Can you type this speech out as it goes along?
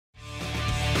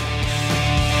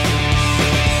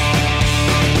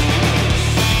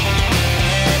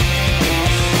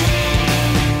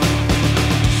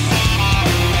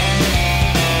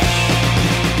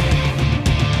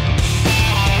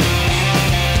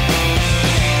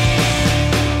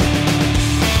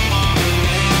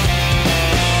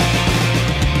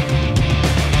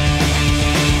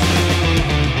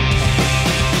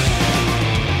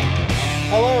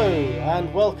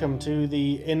welcome to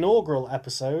the inaugural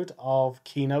episode of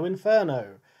Kino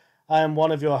Inferno. I am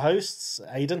one of your hosts,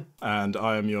 Aidan. And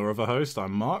I am your other host,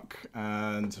 I'm Mark,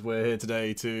 and we're here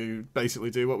today to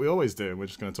basically do what we always do, and we're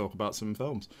just going to talk about some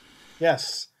films.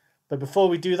 Yes, but before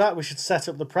we do that, we should set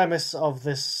up the premise of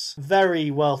this very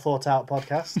well thought out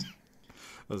podcast.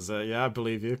 Yeah, I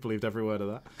believe you. Believed every word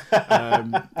of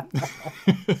that.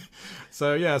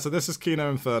 So this is Kino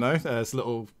Inferno. It's a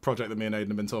little project that me and Aidan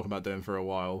have been talking about doing for a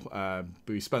while.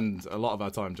 We spend a lot of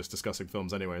our time just discussing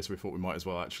films anyway, so we thought we might as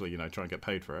well actually, try and get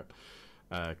paid for it.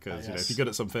 Because if you're good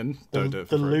at something, don't do it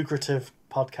for free. The lucrative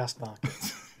podcast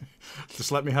market.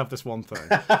 Just let me have this one thing.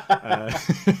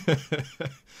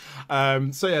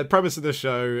 The premise of this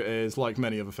show is, like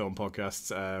many other film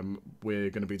podcasts, we're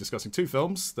going to be discussing two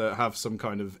films that have some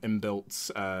kind of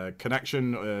inbuilt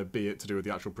connection, be it to do with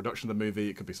the actual production of the movie.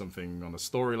 It could be something on a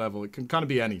story level. It can kind of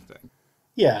be anything.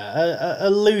 Yeah, a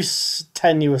loose,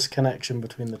 tenuous connection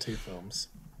between the two films.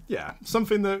 Yeah,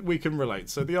 something that we can relate.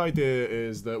 So the idea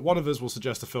is that one of us will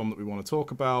suggest a film that we want to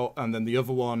talk about, and then the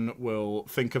other one will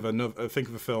think of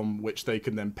a film which they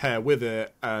can then pair with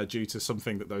it due to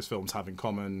something that those films have in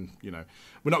common.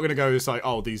 We're not going to go say,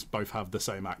 oh, these both have the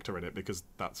same actor in it, because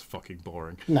that's fucking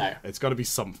boring. No, it's got to be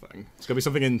something. It's got to be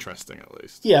something interesting at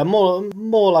least. Yeah,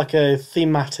 more like a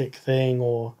thematic thing,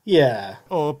 or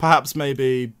perhaps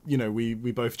maybe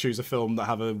we both choose a film that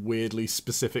have a weirdly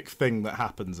specific thing that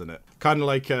happens in it, kind of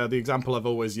like. The example I've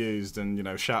always used,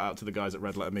 and shout out to the guys at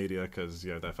Red Letter Media because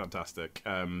they're fantastic.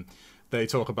 They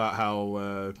talk about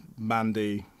how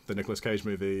Mandy, the Nicolas Cage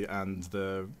movie, and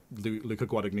the Luca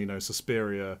Guadagnino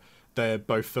Suspiria, they're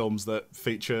both films that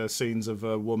feature scenes of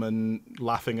a woman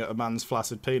laughing at a man's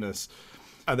flaccid penis.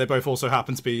 And they both also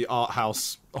happen to be art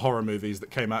house horror movies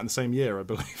that came out in the same year, I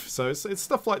believe. So it's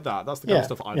stuff like that. That's the kind of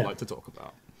stuff I'd like to talk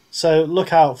about. So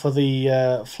look out for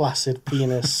the flaccid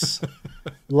penis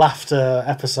laughter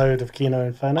episode of Kino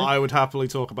Inferno. I would happily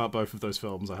talk about both of those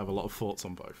films. I have a lot of thoughts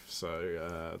on both.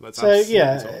 Let's talk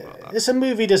about that. It's a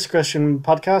movie discussion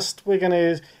podcast. We're going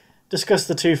to discuss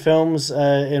the two films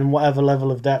in whatever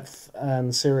level of depth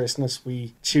and seriousness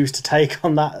we choose to take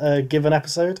on that given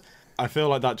episode. I feel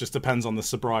like that just depends on the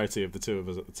sobriety of the two of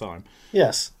us at the time.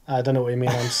 Yes, I don't know what you mean.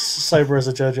 I'm sober as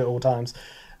a judge at all times.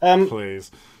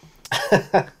 Please.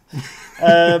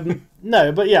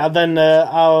 No, but yeah, then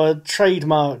our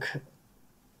trademark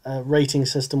rating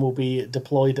system will be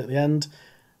deployed at the end,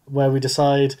 where we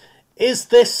decide, is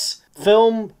this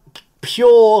film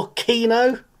pure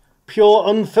Kino? Pure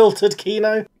unfiltered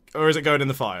Kino? Or is it going in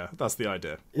the fire? That's the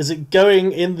idea. Is it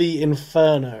going in the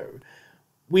Inferno?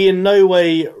 We in no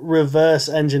way reverse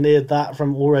engineered that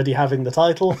from already having the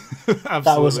title. Absolutely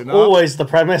that was not. Always the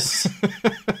premise.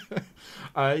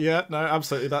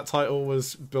 Absolutely. That title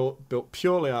was built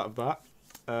purely out of that.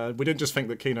 We didn't just think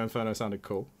that Kino Inferno sounded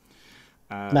cool.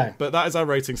 No. But that is our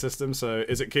rating system, so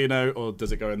is it Kino or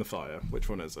does it go in the fire? Which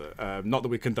one is it? Not that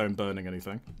we condone burning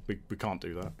anything. We can't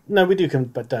do that. No, we do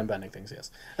condone burning things,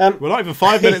 yes. We're not even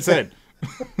 5 minutes in.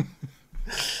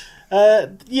 I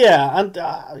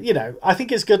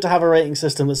think it's good to have a rating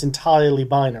system that's entirely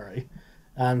binary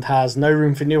and has no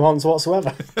room for nuance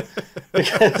whatsoever.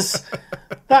 Because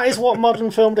that is what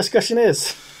modern film discussion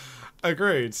is.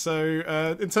 Agreed.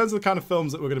 So, in terms of the kind of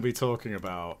films that we're going to be talking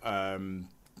about,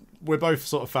 we're both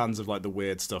sort of fans of like the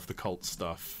weird stuff, the cult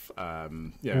stuff,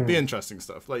 the interesting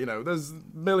stuff. Like, there's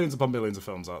millions upon millions of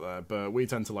films out there, but we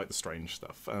tend to like the strange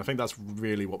stuff. And I think that's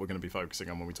really what we're going to be focusing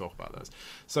on when we talk about this.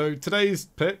 So today's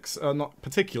picks are not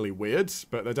particularly weird,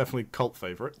 but they're definitely cult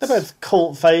favourites. They're both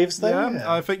cult faves, though.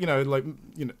 Yeah, I think,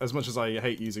 as much as I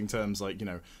hate using terms like,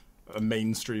 a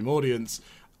mainstream audience,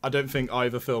 I don't think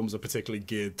either films are particularly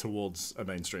geared towards a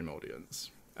mainstream audience.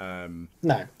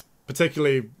 No.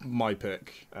 Particularly my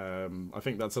pick. I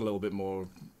think that's a little bit more.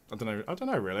 I don't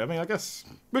know really. I mean, I guess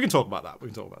we can talk about that.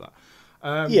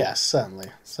 Yes, certainly.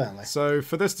 So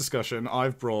for this discussion,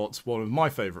 I've brought one of my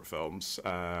favourite films,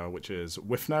 which is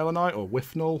Withnail and I, or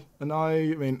Withnail and I.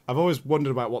 I mean, I've always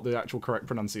wondered about what the actual correct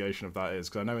pronunciation of that is,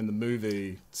 because I know in the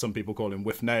movie some people call him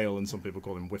Withnail and some people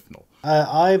call him Withnail.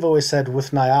 I've always said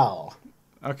Withnail.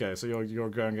 Okay, so you're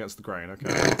going against the grain.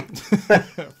 Okay,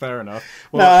 fair enough.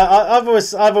 Well, no,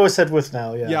 I've always said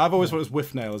Withnail. Yeah, yeah, I've always thought it was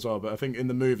Withnail as well. But I think in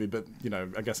the movie,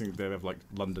 I'm guessing they have like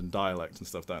London dialect and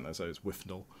stuff, don't they? So it's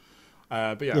Withnail.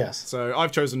 But yeah, yes. So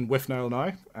I've chosen Withnail and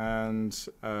I,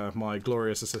 and my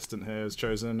glorious assistant here has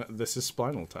chosen This Is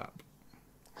Spinal Tap.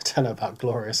 I don't know about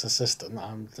glorious assistant.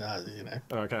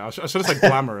 Okay, I should have said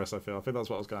glamorous. I think that's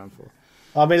what I was going for.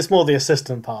 I mean, it's more the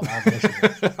assistant part that I have an issue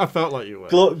with. I felt like you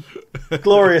were.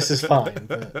 Glorious is fine,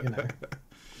 but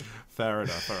Fair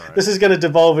enough. All right. This is going to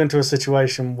devolve into a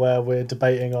situation where we're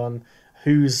debating on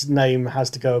whose name has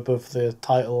to go above the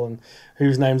title and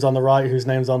whose name's on the right, whose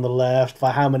name's on the left,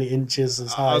 by how many inches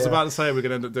is higher. I was about to say we're going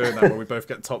to end up doing that where we both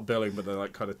get top billing, but they're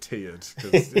like kind of tiered. Do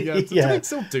they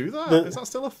still do that? Is that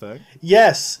still a thing?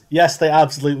 Yes, they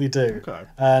absolutely do. Okay.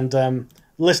 And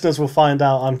listeners will find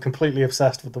out I'm completely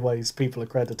obsessed with the ways people are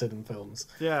credited in films.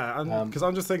 Yeah, because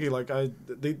I'm just thinking, like,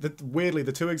 weirdly,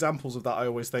 the two examples of that I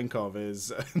always think of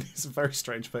is these are very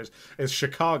strange places. Is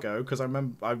Chicago, because I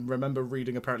remember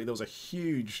reading apparently there was a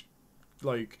huge,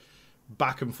 like,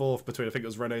 back and forth between, I think it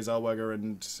was Renee Zellweger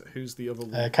and who's the other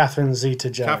one? Catherine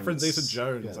Zeta-Jones. Catherine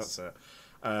Zeta-Jones, yes. That's it.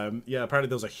 Yeah, apparently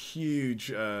there was a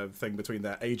huge thing between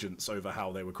their agents over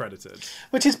how they were credited.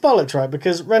 Which is bollocks, right?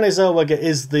 Because Renee Zellweger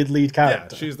is the lead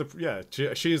character. Yeah,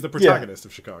 she is the protagonist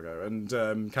of Chicago, and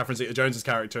Catherine Zeta-Jones'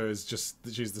 character is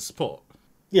she's the support.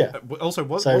 Yeah. Also,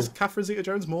 was Catherine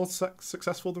Zeta-Jones more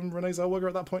successful than Renee Zellweger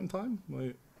at that point in time?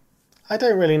 Like, I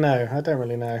don't really know.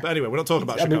 But anyway, we're not talking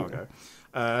about Chicago.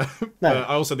 No,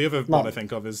 also, the other one I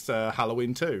think of is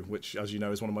Halloween 2, which, as you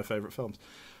know, is one of my favourite films.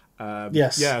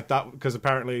 Yes. Yeah, that because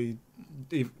apparently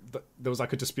there was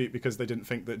like a dispute because they didn't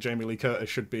think that Jamie Lee Curtis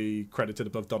should be credited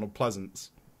above Donald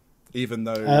Pleasance, even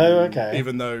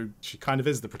though she kind of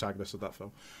is the protagonist of that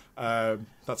film.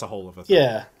 That's a whole other thing.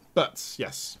 Yeah. But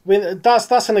yes,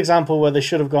 that's an example where they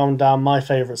should have gone down my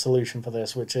favourite solution for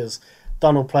this, which is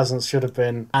Donald Pleasance should have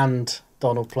been and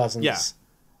Donald Pleasance. Yeah.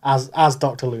 As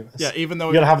Dr. Loomis. Yeah, even though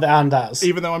you're gonna have the and as.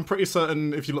 Even though I'm pretty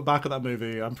certain, if you look back at that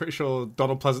movie, I'm pretty sure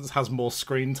Donald Pleasance has more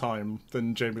screen time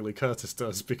than Jamie Lee Curtis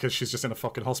does because she's just in a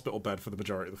fucking hospital bed for the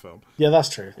majority of the film. Yeah, that's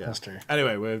true. Yeah. That's true.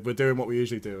 Anyway, we're doing what we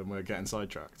usually do, and we're getting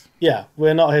sidetracked. Yeah,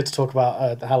 we're not here to talk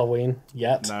about Halloween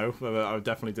yet. No, I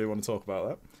definitely do want to talk about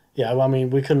that. Yeah, well, I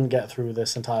mean, we couldn't get through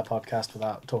this entire podcast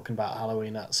without talking about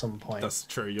Halloween at some point. That's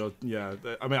true.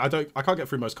 I mean, I can't get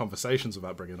through most conversations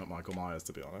without bringing up Michael Myers,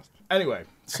 to be honest. Anyway,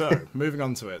 so moving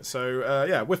on to it. So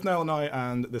Withnail and I,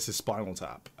 and this is Spinal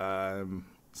Tap.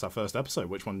 It's our first episode.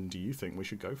 Which one do you think we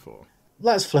should go for?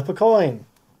 Let's flip a coin.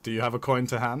 Do you have a coin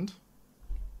to hand?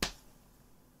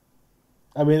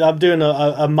 I mean, I'm doing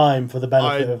a mime for the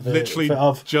benefit of the...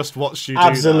 I just watched you do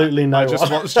absolutely that. No I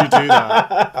just watched you do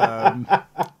that.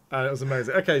 It was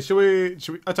amazing. Okay, should we?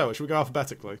 I tell you, should we go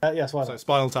alphabetically? Yes, why not? So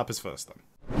Spinal Tap is first then.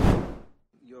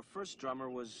 Your first drummer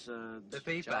was the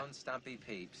Peeper. John Stampy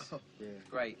Pepys. Oh, yeah.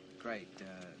 Great,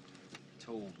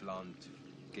 tall blonde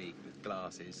geek with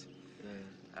glasses.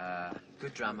 Yeah.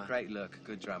 Good drummer. Great look.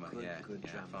 Good drummer. Good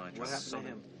drummer. Fine. What happened to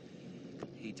him?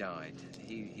 He died.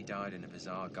 He died in a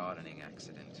bizarre gardening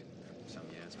accident some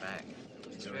years back.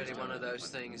 It's really one of those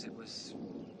things. It was,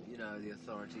 the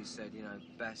authorities said,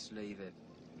 best leave it.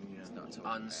 It's not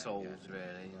unsolved,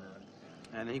 really.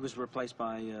 And he was replaced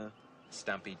by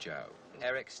Stampy Joe.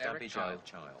 Eric Stampy Joe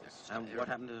Childs. And what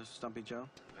happened to Stumpy Joe?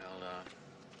 Well,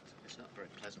 it's not a very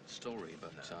pleasant story,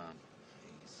 but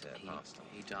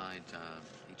he died.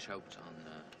 He choked on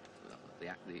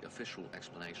the official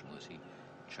explanation was he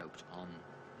choked on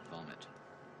vomit.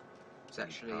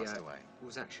 It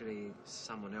was actually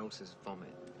someone else's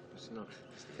vomit. It's not.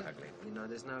 Exactly.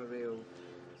 There's no real.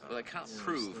 Well, they can't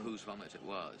prove whose vomit it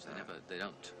was. They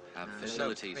don't have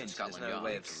facilities in Scotland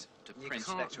Yard to print.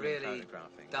 You can't really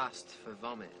dust for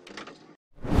vomit.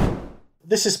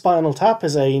 This is Spinal Tap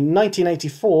is a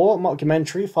 1984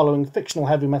 mockumentary following fictional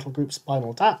heavy metal group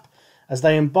Spinal Tap as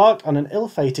they embark on an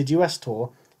ill-fated US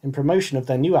tour in promotion of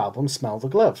their new album Smell the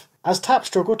Glove. As Tap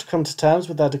struggle to come to terms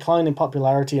with their decline in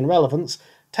popularity and relevance,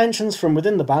 tensions from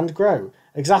within the band grow,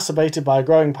 exacerbated by a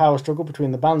growing power struggle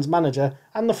between the band's manager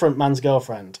and the frontman's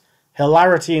girlfriend.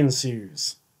 Hilarity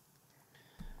ensues.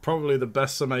 Probably the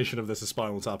best summation of this is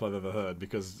Spinal Tap I've ever heard,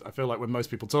 because I feel like when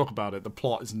most people talk about it, the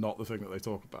plot is not the thing that they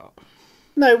talk about.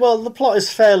 No, well, the plot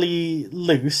is fairly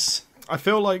loose. I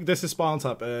feel like this is Spinal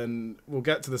Tap, and we'll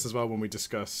get to this as well when we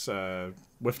discuss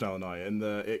Withnail and I, and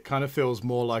it kind of feels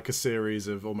more like a series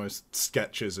of almost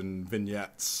sketches and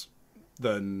vignettes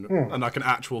than and like an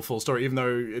actual full story, even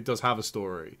though it does have a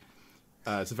story.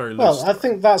 It's a very loose story. I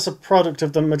think that's a product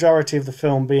of the majority of the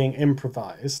film being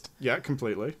improvised. Yeah,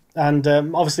 completely. And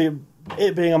obviously,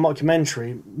 it being a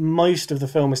mockumentary, most of the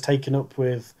film is taken up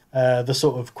with the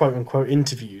sort of quote-unquote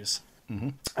interviews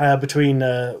between...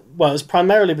 it's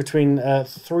primarily between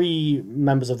three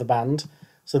members of the band.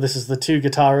 So this is the two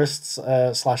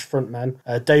guitarists slash frontmen,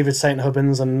 David St.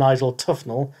 Hubbins and Nigel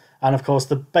Tufnell, and of course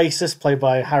the bassist, played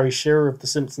by Harry Shearer of The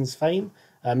Simpsons fame,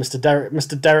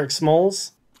 Mr. Derek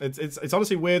Smalls. It's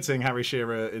honestly weird seeing Harry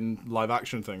Shearer in live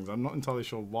action things. I'm not entirely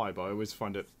sure why, but I always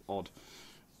find it odd.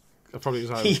 I probably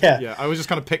just had, Yeah. I was just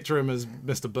kind of picture him as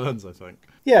Mr. Burns, I think.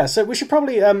 Yeah, so we should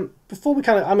probably, before we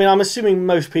kind of, I mean, I'm assuming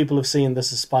most people have seen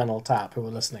This Is Spinal Tap who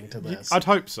are listening to this. I'd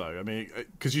hope so. I mean,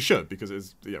 because you should, because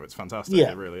it's fantastic.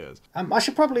 Yeah. It really is. I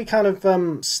should probably kind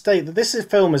of state that this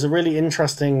film is a really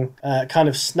interesting kind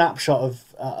of snapshot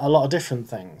of a lot of different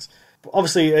things.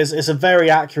 Obviously, it's a very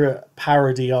accurate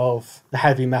parody of the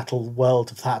heavy metal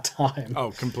world of that time. Oh,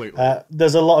 completely.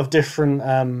 There's a lot of different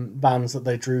bands that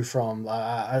they drew from.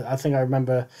 I think I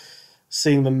remember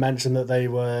seeing them mention that they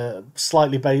were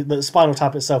slightly based. That Spinal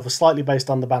Tap itself was slightly based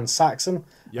on the band Saxon,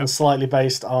 and slightly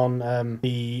based on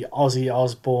the Ozzy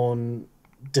Osbourne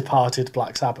departed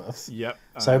Black Sabbath. Yep.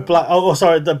 So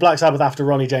the Black Sabbath after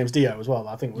Ronnie James Dio as well.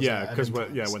 I think was because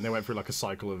when they went through like a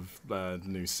cycle of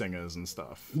new singers and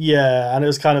stuff. Yeah, and it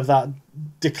was kind of that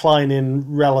decline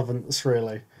in relevance,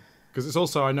 really. Because it's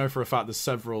also, I know for a fact, there's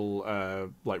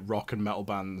several like rock and metal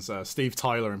bands. Steve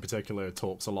Tyler in particular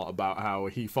talks a lot about how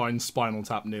he finds Spinal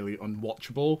Tap nearly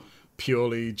unwatchable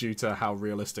purely due to how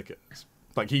realistic it is.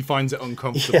 Like, he finds it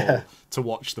uncomfortable to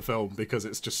watch the film because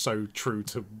it's just so true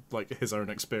to like his own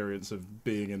experience of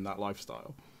being in that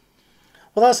lifestyle.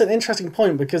 Well, that's an interesting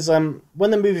point because when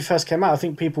the movie first came out, I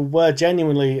think people were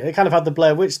genuinely... It kind of had the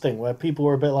Blair Witch thing where people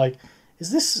were a bit like,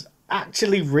 is this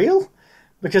actually real?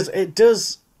 Because it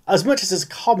does, as much as it's a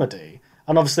comedy,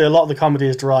 and obviously a lot of the comedy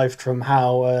is derived from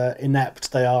how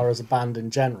inept they are as a band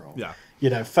in general. Yeah. You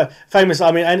know, famous.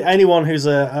 I mean, anyone who's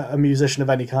a musician of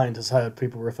any kind has heard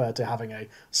people refer to having a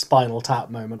Spinal Tap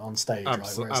moment on stage. Right?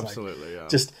 Where it's absolutely, like,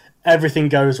 just everything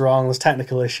goes wrong. There's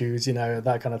technical issues, you know,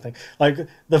 that kind of thing. Like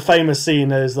the famous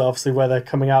scene is obviously where they're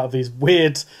coming out of these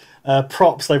weird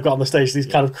props they've got on the stage, these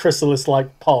kind of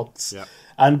chrysalis-like pods. Yeah.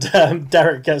 And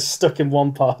Derek gets stuck in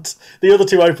one part. The other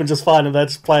two open just fine, and they're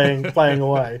just playing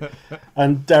away.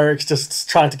 And Derek's just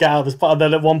trying to get out of this part. And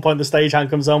then at one point, the stagehand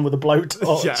comes on with a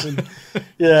blowtorch.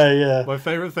 Yeah. My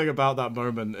favorite thing about that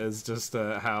moment is just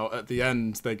how at the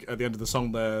end of the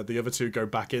song, the other two go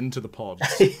back into the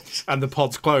pods, and the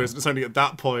pods close. And it's only at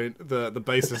that point the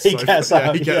bassist he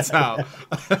gets out.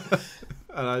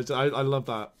 And I love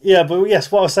that. Yeah, but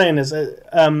yes, what I was saying is,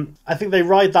 I think they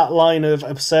ride that line of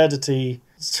absurdity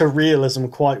to realism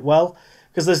quite well.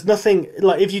 Because there's nothing,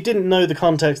 like, if you didn't know the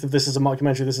context of this is a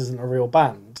mockumentary, this isn't a real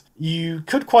band, you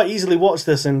could quite easily watch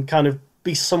this and kind of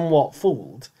be somewhat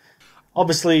fooled.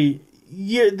 Obviously,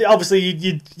 you'd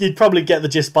probably get the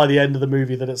gist by the end of the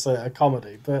movie that it's a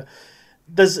comedy, but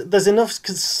there's enough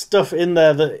stuff in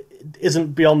there that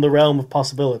isn't beyond the realm of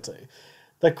possibility.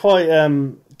 They're quite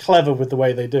clever with the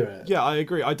way they do it. Yeah, I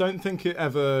agree. I don't think it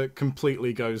ever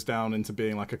completely goes down into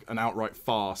being like an outright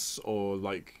farce or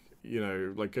like, you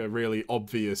know, like a really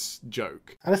obvious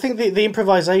joke. And I think the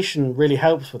improvisation really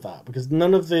helps with that because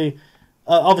none of the...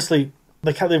 obviously,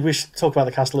 we should talk about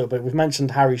the cast a little bit. We've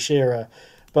mentioned Harry Shearer,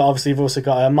 but obviously you've also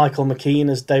got Michael McKean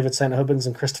as David St. Hubbins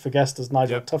and Christopher Guest as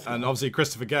Nigel Tufnell. And obviously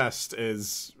Christopher Guest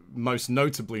is most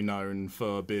notably known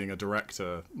for being a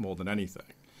director more than anything.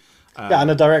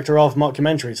 And a director of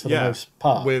mockumentaries for the most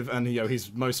part. He's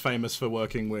most famous for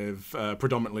working with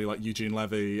predominantly like Eugene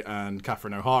Levy and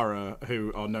Catherine O'Hara,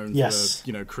 who are known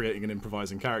for creating and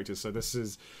improvising characters. So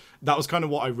that was kind of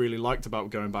what I really liked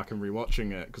about going back and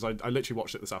rewatching it, because I literally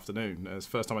watched it this afternoon. It's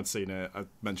the first time I'd seen it. I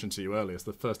mentioned to you earlier, it's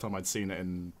the first time I'd seen it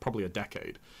in probably a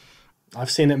decade. I've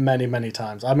seen it many, many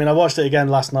times. I mean, I watched it again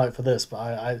last night for this,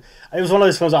 but it was one of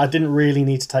those films that I didn't really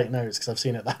need to take notes because I've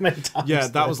seen it that many times. Yeah,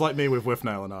 that was like me with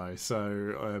Withnail and I.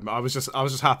 So I was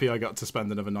just happy I got to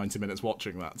spend another 90 minutes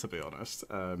watching that, to be honest.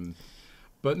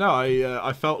 But no,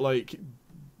 I felt like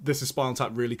This Is Spinal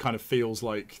Tap really kind of feels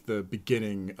like the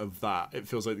beginning of that. It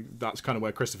feels like that's kind of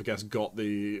where Christopher Guest got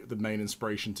the main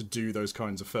inspiration to do those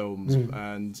kinds of films.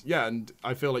 And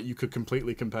I feel like you could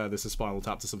completely compare This Is Spinal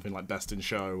Tap to something like Best in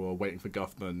Show or Waiting for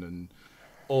Guffman and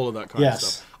all of that kind of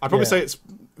stuff. I'd probably say it's,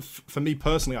 for me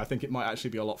personally, I think it might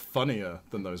actually be a lot funnier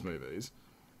than those movies.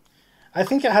 I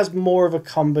think it has more of a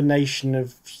combination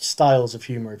of styles of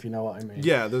humour, if you know what I mean.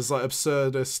 Yeah, there's like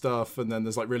absurdist stuff, and then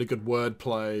there's like really good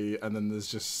wordplay, and then there's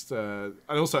just... and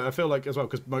also, I feel like as well,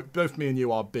 because both me and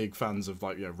you are big fans of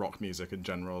like rock music in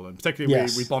general, and particularly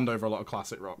we bond over a lot of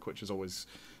classic rock, which is always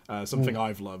something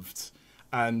I've loved.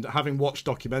 And having watched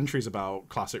documentaries about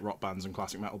classic rock bands and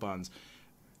classic metal bands,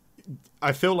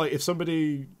 I feel like if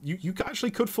somebody... You actually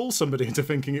could fool somebody into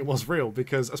thinking it was real,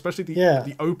 because especially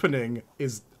the opening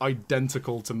is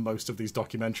identical to most of these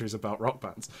documentaries about rock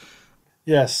bands.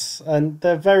 Yes, and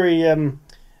they're very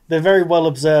well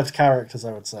observed characters,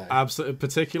 I would say. Absolutely.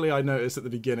 Particularly, I noticed at the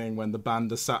beginning when the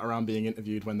band are sat around being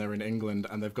interviewed when they're in England,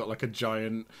 and they've got like a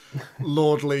giant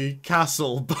lordly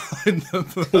castle behind them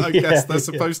that I guess they're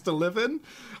supposed to live in.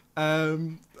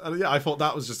 And yeah, I thought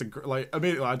that was just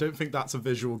immediately. I don't think that's a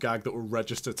visual gag that will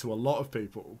register to a lot of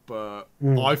people, but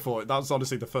I thought that was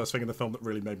honestly the first thing in the film that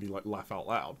really made me like laugh out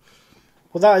loud.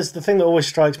 Well, that is the thing that always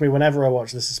strikes me whenever I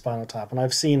watch This Is Spinal Tap, and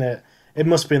I've seen it. It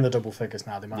must be in the double figures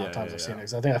now, the amount of times I've seen it.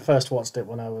 Because I think I first watched it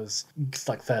when I was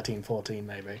like 13, 14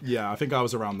 maybe. Yeah, I think I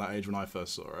was around that age when I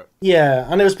first saw it. Yeah,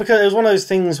 and it was because it was one of those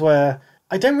things where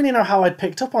I don't really know how I'd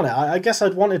picked up on it. I guess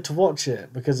I'd wanted to watch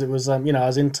it because it was, I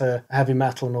was into heavy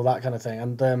metal and all that kind of thing.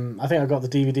 And I think I got the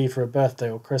DVD for a birthday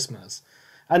or Christmas.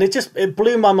 And it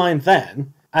blew my mind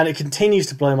then, and it continues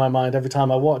to blow my mind every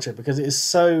time I watch it because it is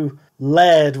so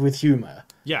layered with humour.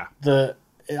 Yeah.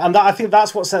 I think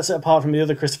that's what sets it apart from the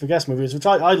other Christopher Guest movies, which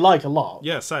I like a lot.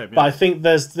 Yeah, same. Yeah. But I think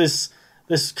there's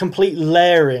this complete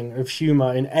layering of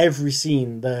humour in every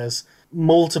scene. There's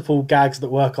multiple gags that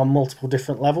work on multiple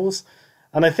different levels.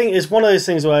 And I think it's one of those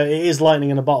things where it is lightning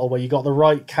in a bottle, where you got the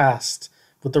right cast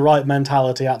with the right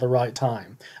mentality at the right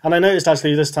time. And I noticed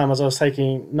actually this time as I was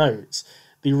taking notes,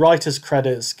 the writers'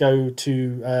 credits go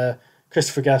to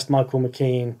Christopher Guest, Michael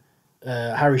McKean,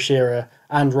 Harry Shearer,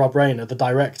 and Rob Reiner, the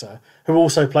director, who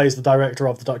also plays the director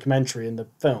of the documentary in the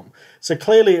film. So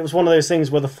clearly it was one of those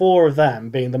things where the four of them,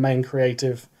 being the main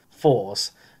creative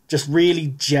force, just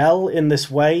really gel in this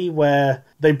way where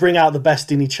they bring out the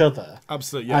best in each other.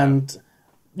 Absolutely, yeah. And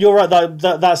you're right,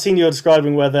 that scene you're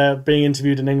describing where they're being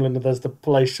interviewed in England and there's the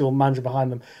palatial manager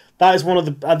behind them, that is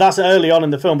that's early on in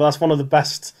the film, but that's one of the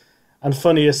best and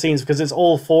funniest scenes because it's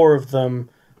all four of them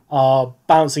are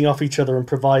bouncing off each other and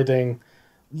providing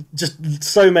just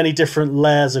so many different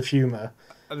layers of humour.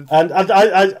 And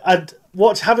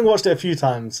having watched it a few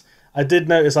times, I did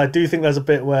notice, I do think there's a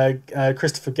bit where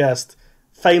Christopher Guest,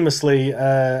 famously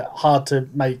hard to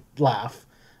make laugh,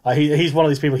 he's one of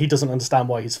these people, he doesn't understand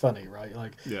why he's funny, right?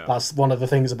 That's one of the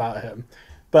things about him.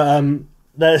 But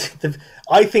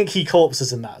I think he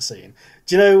corpses in that scene.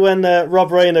 Do you know when Rob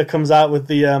Reiner comes out with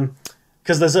the...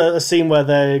 Because there's a scene where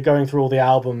they're going through all the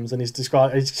albums and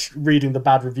he's reading the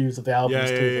bad reviews of the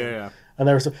albums to them. Yeah. And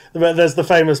there's the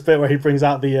famous bit where he brings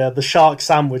out the Shark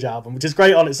Sandwich album, which is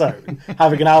great on its own,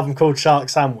 having an album called Shark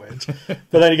Sandwich.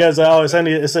 But then he goes,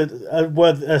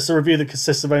 it's a review that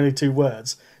consists of only 2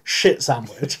 words, shit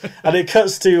sandwich. And it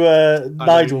cuts to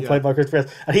Nigel, played by Chris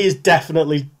Pratt, and he is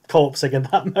definitely corpsing in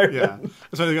that moment. Yeah,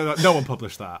 so no one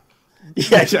published that.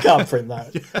 Yeah, you can't print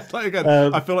that. Yeah, again,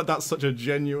 I feel like that's such a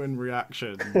genuine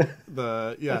reaction.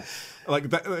 You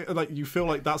feel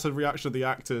like that's a reaction of the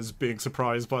actors being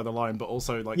surprised by the line, but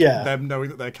also them knowing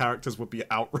that their characters would be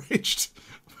outraged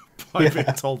by being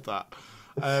told that.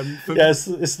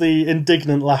 It's the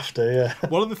indignant laughter, yeah.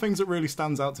 One of the things that really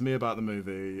stands out to me about the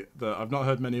movie that I've not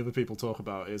heard many other people talk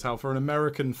about is how for an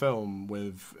American film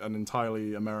with an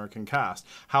entirely American cast,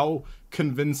 how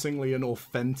convincingly and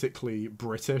authentically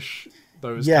British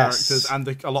those characters and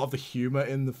a lot of the humour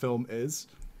in the film is.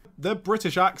 Their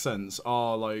British accents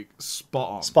are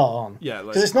spot on. Yeah,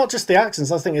 because it's not just the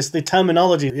accents. I think it's the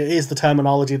terminology. It is the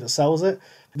terminology that sells it.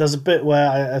 There's a bit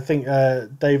where I think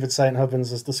David St.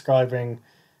 Hubbins is describing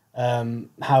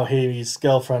how his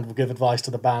girlfriend will give advice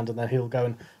to the band and then he'll go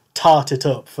and tart it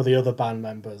up for the other band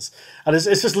members. And it's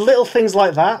just little things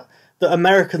like that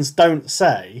Americans don't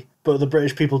say, but the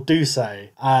British people do say.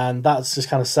 And that's just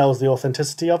kind of sells the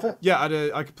authenticity of it.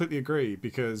 Yeah, I completely agree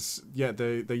because,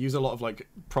 they use a lot of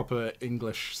proper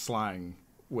English slang,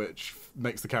 which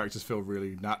makes the characters feel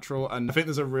really natural. And I think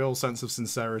there's a real sense of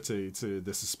sincerity to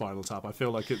This Is Spinal Tap. I feel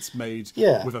like it's made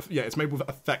it's made with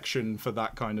affection for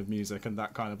that kind of music and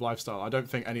that kind of lifestyle. I don't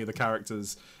think any of the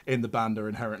characters in the band are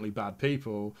inherently bad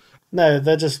people. No,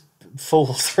 they're just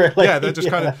fools, really. Yeah, they're just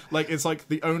kind of it's like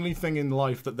the only thing in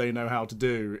life that they know how to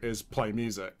do is play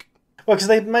music. Well, because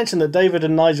they mentioned that David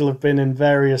and Nigel have been in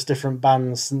various different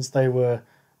bands since they were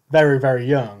very, very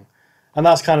young. And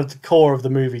that's kind of the core of the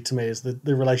movie to me, is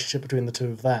the relationship between the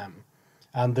two of them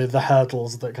and the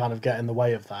hurdles that kind of get in the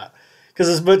way of that. Because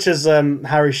as much as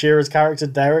Harry Shearer's character,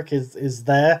 Derek, is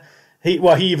there, he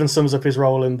even sums up his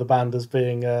role in the band as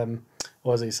being,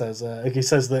 he says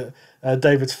that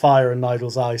David's fire and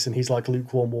Nigel's ice, and he's like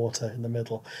lukewarm water in the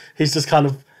middle. He's just kind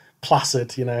of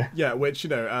placid, Yeah, which,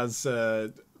 as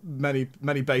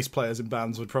many bass players in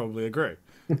bands would probably agree.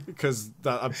 Because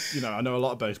I know a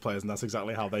lot of bass players, and that's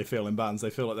exactly how they feel in bands. They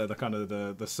feel like they're the kind of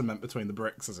the cement between the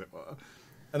bricks, as it were.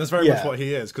 And that's very much what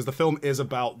he is, because the film is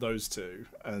about those two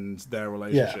and their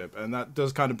relationship, and that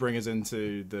does kind of bring us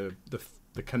into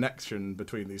the connection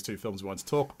between these two films we want to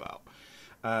talk about,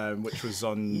 which was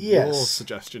on your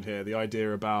suggestion here, the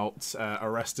idea about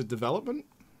Arrested Development.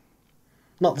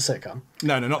 Not the sitcom.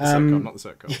 No, not the sitcom. Not the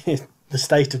sitcom. The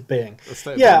State of Being.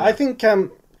 I think.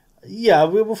 Yeah,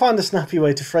 we'll find a snappy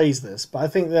way to phrase this, but I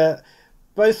think that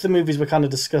both the movies we're kind of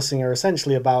discussing are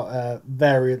essentially about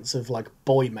variants of like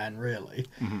boy men, really.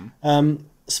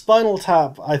 Spinal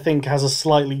Tap, I think, has a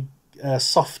slightly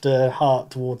softer heart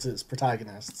towards its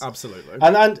protagonists. Absolutely.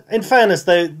 And in fairness,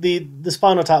 the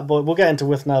Spinal Tap boy, we'll get into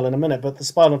Withnail in a minute, but the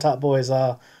Spinal Tap boys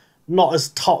are not as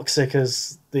toxic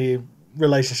as the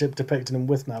relationship depicted in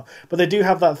Withnail. But they do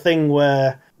have that thing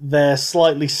where their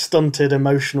slightly stunted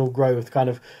emotional growth kind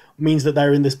of means that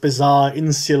they're in this bizarre,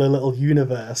 insular little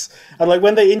universe. And like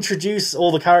when they introduce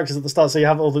all the characters at the start, so you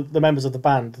have all the members of the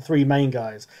band, the three main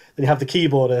guys, then you have the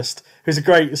keyboardist, who's a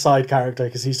great side character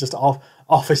because he's just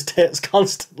off his tits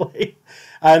constantly.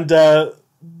 And,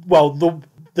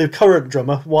 the current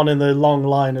drummer, one in the long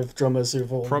line of drummers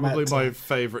who've all Probably met, my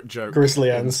favourite joke Grizzly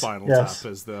in Ends. Spinal Yes. Tap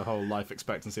is the whole life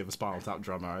expectancy of a Spinal Tap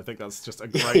drummer. I think that's just a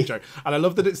great joke. And I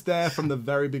love that it's there from the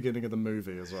very beginning of the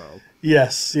movie as well.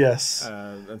 Yes. They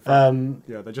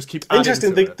just keep adding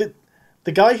Interesting. to it.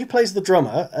 The guy who plays the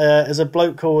drummer is a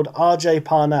bloke called R.J.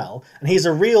 Parnell, and he's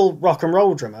a real rock and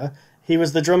roll drummer. He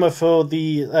was the drummer for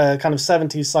the kind of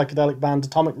 70s psychedelic band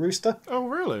Atomic Rooster. Oh,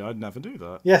 really? I'd never do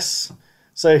that. Yes.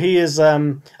 So he is,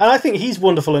 and I think he's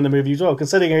wonderful in the movie as well,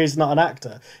 considering he's not an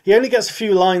actor. He only gets a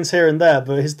few lines here and there,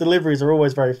 but his deliveries are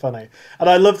always very funny. And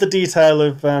I love the detail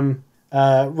of Rob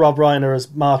Reiner as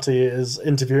Marty is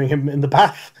interviewing him in the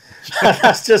bath.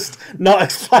 That's just not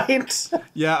explained.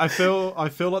 Yeah, I feel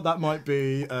like that might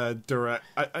be direct.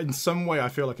 In some way, I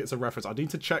feel like it's a reference. I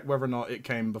need to check whether or not it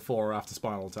came before or after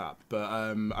Spinal Tap, but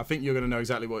I think you're going to know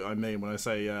exactly what I mean when I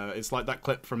say it's like that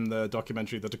clip from the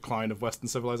documentary "The Decline of Western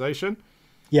Civilization."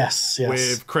 Yes.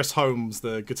 With Chris Holmes,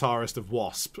 the guitarist of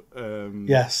Wasp.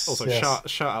 Yes. Also, yes.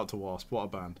 Shout out to Wasp. What a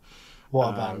band. What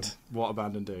a band. What a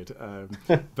band indeed.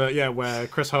 But yeah, where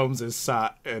Chris Holmes is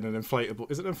sat in an inflatable...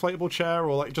 Is it an inflatable chair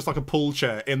or just like a pool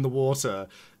chair in the water,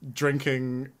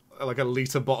 drinking like a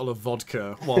litre bottle of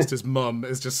vodka whilst his mum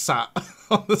is just sat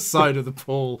on the side of the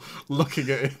pool looking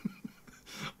at him.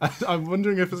 I'm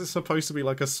wondering if it's supposed to be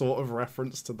like a sort of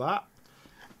reference to that.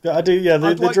 Yeah, I do, yeah.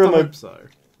 The like drummer... to hope so.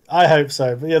 I hope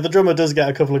so. But yeah, the drummer does get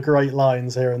a couple of great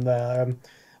lines here and there.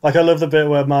 I love the bit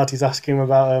where Marty's asking him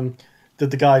about, did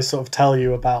the guys sort of tell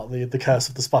you about the curse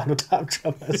of the Spinal Tap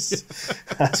drummers?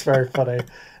 That's very funny.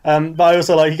 But I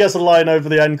also he gets a line over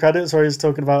the end credits where he's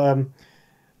talking about,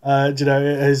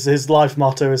 his life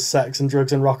motto is sex and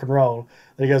drugs and rock and roll.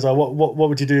 And he goes, what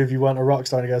would you do if you weren't a rock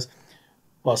star? And he goes,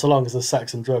 well, so long as there's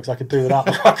sex and drugs, I could do without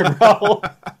the rock and roll.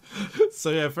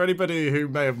 So yeah, for anybody who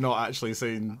may have not actually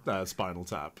seen Spinal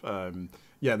Tap,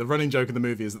 the running joke in the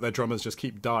movie is that their drummers just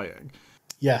keep dying.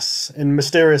 Yes, in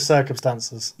mysterious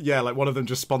circumstances. Yeah, like one of them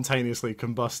just spontaneously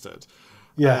combusted.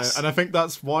 Yes. And I think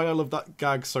that's why I love that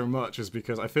gag so much, is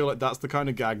because I feel like that's the kind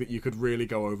of gag that you could really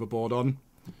go overboard on.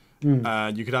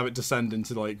 And you could have it descend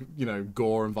into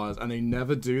gore and violence, and they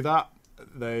never do that.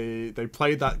 They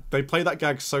play that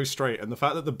gag so straight, and the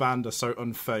fact that the band are so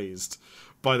unfazed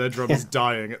by their drummers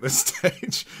dying at this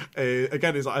stage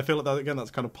again is I feel like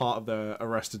that's kind of part of their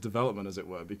arrested development, as it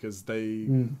were, because they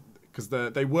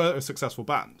were a successful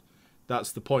band.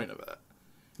 That's the point of it.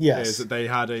 Yes, is that they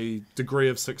had a degree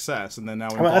of success, and they're now.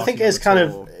 I think it's kind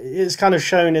of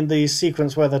shown in the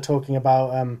sequence where they're talking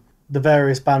about the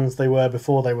various bands they were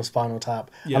before they were Spinal Tap,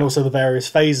 and also the various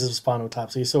phases of Spinal Tap.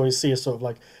 So you always see a sort of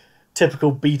like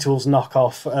typical Beatles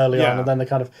knockoff early on, and then they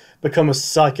kind of become a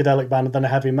psychedelic band and then a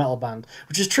heavy metal band,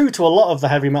 which is true to a lot of the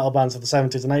heavy metal bands of the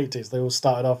 70s and 80s. They all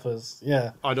started off as,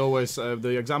 I'd always,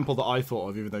 the example that I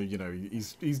thought of, even though,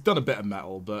 he's done a bit of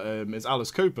metal, but it's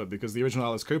Alice Cooper, because the original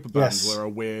Alice Cooper bands were a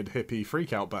weird hippie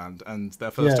freak-out band, and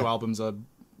their first two albums are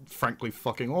frankly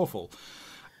fucking awful.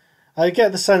 I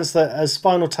get the sense that as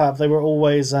Spinal Tap, they were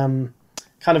always kind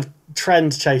of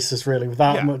trend chasers, really,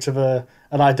 without much of an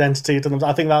identity to them.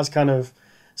 I think that's kind of...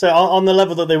 So on the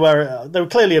level that they were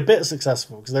clearly a bit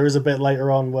successful, because there is a bit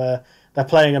later on where they're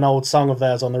playing an old song of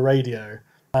theirs on the radio,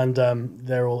 and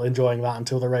they're all enjoying that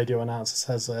until the radio announcer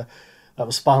says that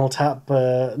was Spinal Tap,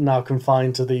 now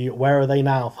confined to the "Where Are They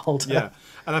Now" folder. Yeah,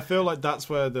 and I feel like that's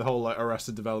where the whole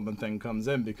Arrested Development thing comes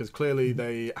in, because clearly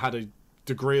they had a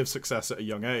degree of success at a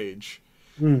young age,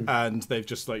 and they've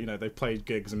just they've played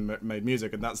gigs and made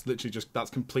music, and that's literally that's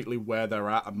completely where they're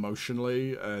at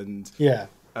emotionally, and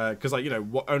because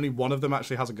only one of them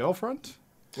actually has a girlfriend,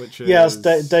 which is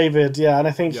David, and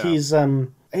I think he's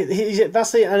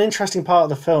that's an interesting part of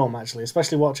the film, actually,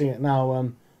 especially watching it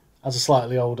now as a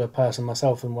slightly older person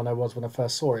myself than when I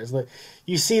first saw it, is that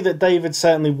you see that David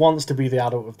certainly wants to be the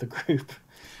adult of the group.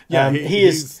 Yeah,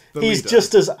 he's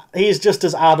just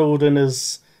as addled and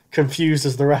as confused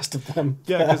as the rest of them.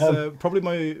 Yeah, because probably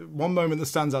my one moment that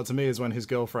stands out to me is when his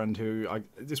girlfriend, who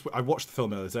I watched the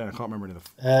film the other day and I can't remember any of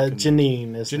the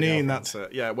Janine is Janine, that's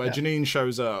it. Yeah, where Janine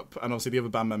shows up, and obviously the other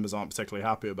band members aren't particularly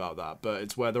happy about that, but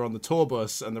it's where they're on the tour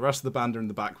bus and the rest of the band are in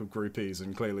the back with groupies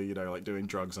and clearly, you know, like doing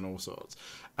drugs and all sorts.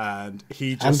 And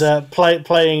he just playing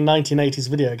 1980s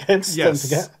video games. Yes, don't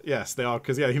forget. Yes, they are,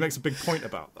 because he makes a big point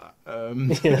about that.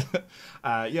 And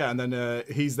then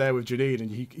he's there with Janine, and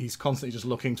he's constantly just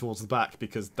looking towards the back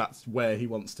because that's where he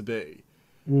wants to be.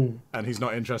 And he's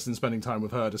not interested in spending time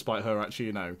with her, despite her actually,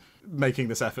 you know, making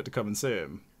this effort to come and see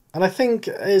him. And I think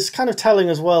it's kind of telling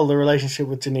as well, the relationship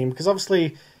with Janine, because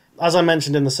obviously, as I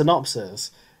mentioned in the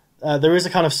synopsis, there is a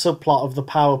kind of subplot of the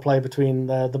power play between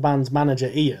the band's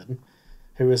manager, Ian,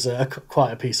 who is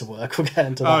quite a piece of work. We'll get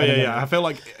into that. Oh, yeah. I feel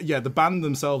like, the band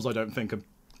themselves, I don't think are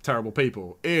terrible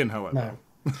people. Ian, however.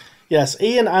 No. Yes,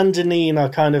 Ian and Janine are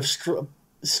kind of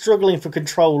struggling for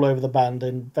control over the band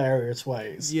in various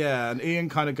ways. Yeah, and Ian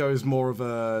kind of goes more of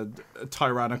a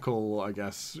tyrannical, I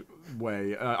guess,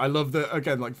 way. I love that,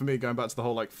 again, like for me, going back to the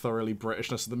whole like thoroughly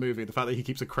Britishness of the movie, the fact that he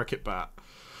keeps a cricket bat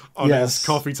on his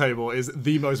coffee table is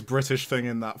the most British thing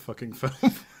in that fucking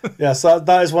film. Yes,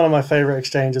 that is one of my favourite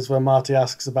exchanges where Marty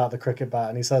asks about the cricket bat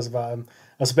and he says about him,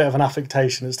 that's a bit of an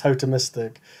affectation, it's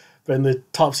totemistic. But in the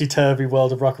topsy-turvy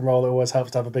world of rock and roll, it always helps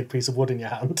to have a big piece of wood in your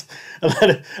hand. And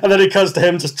then it comes to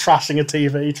him just trashing a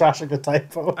TV, trashing a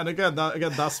table. And again,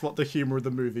 that's what the humour of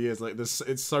the movie is. Like this,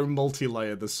 it's so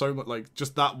multi-layered. There's so much, like,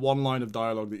 just that one line of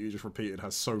dialogue that you just repeated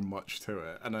has so much to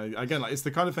it. And it's the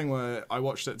kind of thing where I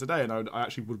watched it today, and I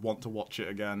actually would want to watch it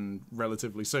again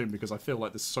relatively soon because I feel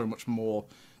like there's so much more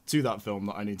to that film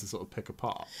that I need to sort of pick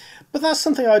apart. But that's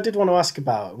something I did want to ask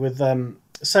about with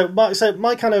so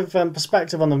my kind of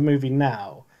perspective on the movie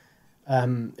now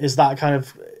is that kind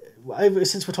of,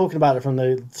 since we're talking about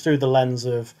it through the lens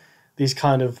of these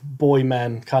kind of boy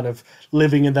men kind of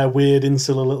living in their weird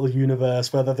insular little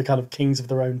universe where they're the kind of kings of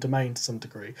their own domain to some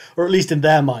degree, or at least in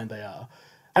their mind they are.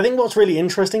 I think what's really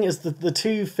interesting is the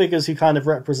two figures who kind of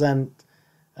represent,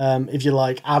 if you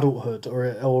like, adulthood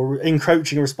or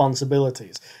encroaching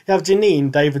responsibilities. You have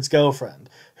Janine, David's girlfriend,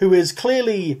 who is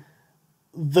clearly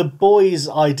the boy's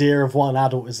idea of what an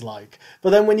adult is like.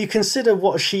 But then when you consider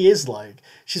what she is like,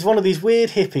 she's one of these weird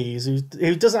hippies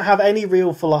who doesn't have any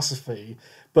real philosophy,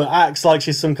 but acts like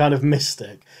she's some kind of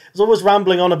mystic. Is always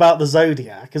rambling on about the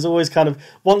Zodiac, is always kind of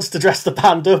wants to dress the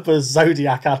band up as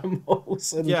Zodiac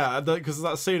animals. And... Yeah, because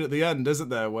that scene at the end, isn't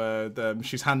there, where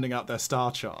she's handing out their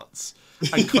star charts.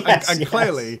 And,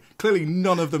 clearly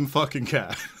none of them fucking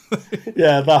care.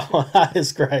 Yeah, that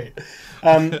is great.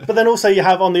 But then also you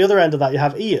have, on the other end of that, you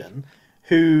have Ian,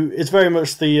 who is very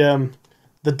much the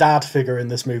dad figure in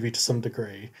this movie to some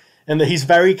degree, in that he's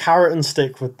very carrot and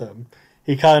stick with them.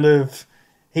 He kind of...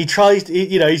 He tries to,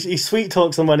 he sweet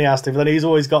talks them when he has to, but then he's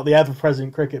always got the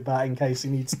ever-present cricket bat in case he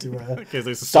needs to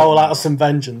dole out some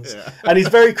vengeance. Yeah. And he's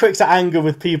very quick to anger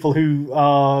with people who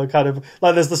are kind of...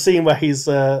 Like, there's the scene where he's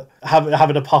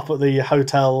having a pop at the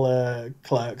hotel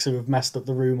clerks who have messed up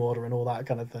the room order and all that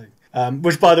kind of thing.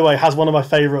 Which, by the way, has one of my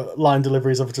favourite line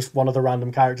deliveries of just one of the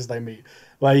random characters they meet,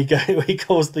 where he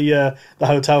calls the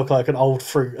hotel clerk an old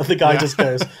fruit, and the guy just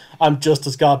goes, "I'm just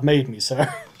as God made me,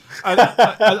 sir."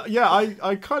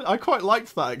 I quite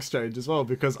liked that exchange as well,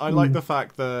 because I like the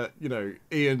fact that,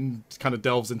 Ian kind of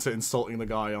delves into insulting the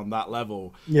guy on that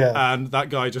level, and that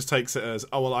guy just takes it as,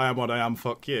 oh well, I am what I am,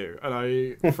 fuck you.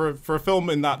 And for a film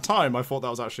in that time, I thought that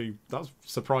was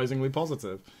surprisingly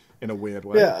positive in a weird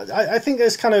way. Yeah, I think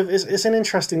it's an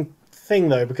interesting thing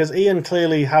though, because Ian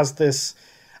clearly has this.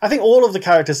 I think all of the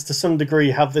characters to some degree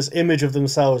have this image of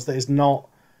themselves that is not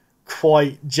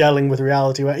quite gelling with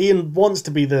reality, where Ian wants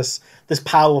to be this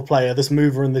power player, this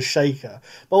mover and this shaker,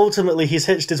 but ultimately he's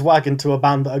hitched his wagon to a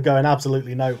band that are going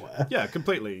absolutely nowhere. Yeah,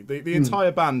 completely. The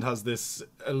entire band has this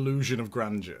illusion of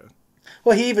grandeur.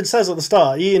 Well, Ian even says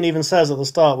at the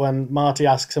start when Marty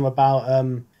asks him about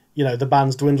the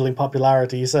band's dwindling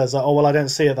popularity, he says, oh well, I don't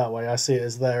see it that way, I see it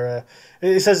as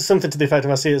he says something to the effect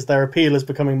of, I see it as their appeal is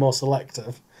becoming more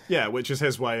selective. Yeah, which is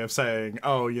his way of saying,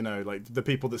 oh, like, the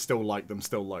people that still like them.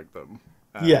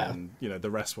 And, the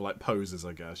rest were like posers,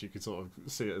 I guess. You could sort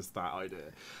of see it as that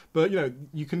idea. But,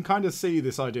 you can kind of see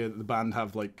this idea that the band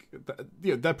have, like,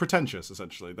 they're pretentious,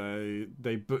 essentially.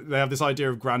 They have this idea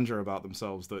of grandeur about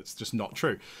themselves that's just not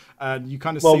true. And you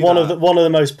kind of see one of the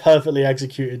most perfectly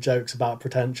executed jokes about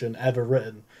pretension ever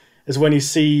written is when you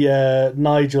see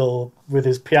Nigel with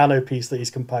his piano piece that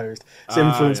he's composed. It's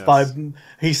influenced by,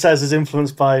 he says, is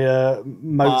influenced by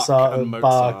Mozart and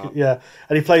Bach. Yeah,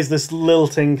 and he plays this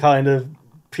lilting kind of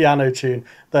piano tune.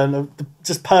 Then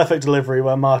just perfect delivery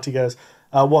where Marty goes,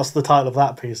 what's the title of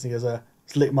that piece? And he goes,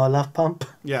 Lick My Love Pump.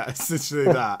 Yeah, it's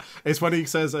literally that. It's when he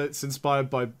says it's inspired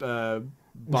by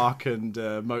Bach and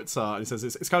Mozart. And he says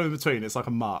it's kind of in between. It's like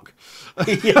a mark.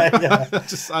 Yeah.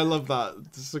 I love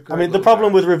that. I mean, the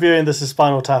problem with reviewing This Is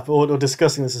Spinal Tap or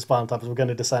discussing This Is Spinal Tap is we're going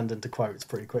to descend into quotes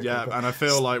pretty quickly. Yeah, and I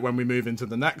feel like when we move into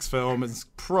the next film, it's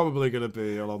probably going to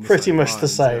be along the pretty same much lines, the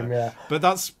same. Yeah. But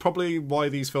that's probably why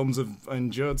these films have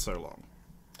endured so long.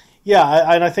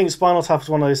 Yeah, and I think Spinal Tap is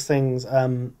one of those things.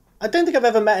 I don't think I've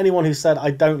ever met anyone who said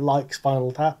I don't like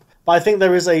Spinal Tap, but I think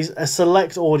there is a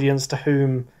select audience to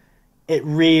whom it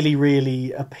really,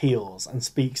 really appeals and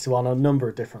speaks to on a number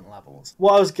of different levels.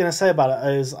 What I was going to say about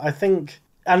it is I think,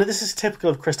 and this is typical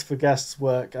of Christopher Guest's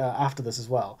work after this as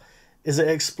well, is it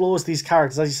explores these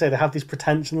characters, as you say, they have these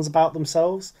pretensions about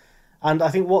themselves, and I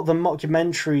think what the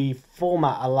mockumentary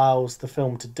format allows the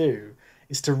film to do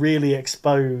is to really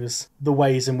expose the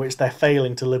ways in which they're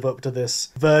failing to live up to this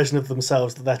version of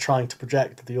themselves that they're trying to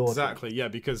project to the audience. Exactly, yeah,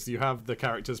 because you have the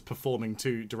characters performing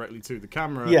directly to the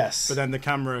camera, yes, but then the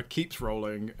camera keeps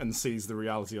rolling and sees the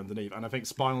reality underneath. And I think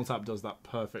Spinal Tap does that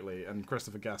perfectly, and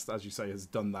Christopher Guest, as you say, has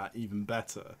done that even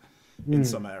better in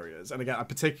some areas. And again, I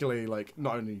particularly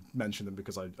not only mention them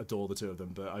because I adore the two of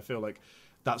them, but I feel like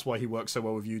that's why he works so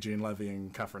well with Eugene Levy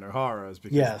and Catherine O'Hara, is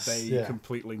because they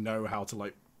completely know how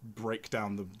to break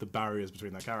down the barriers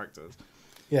between their characters.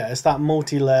 Yeah, it's that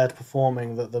multi-layered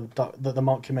performing that the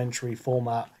mockumentary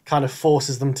format kind of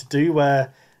forces them to do,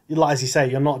 where, as you say,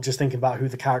 you're not just thinking about who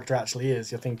the character actually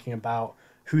is, you're thinking about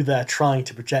who they're trying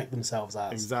to project themselves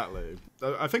as. Exactly.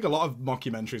 I think a lot of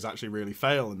mockumentaries actually really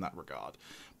fail in that regard,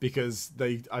 because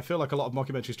I feel like a lot of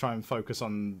mockumentaries try and focus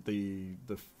on the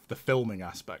filming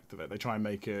aspect of it. They try and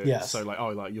make it so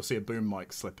you'll see a boom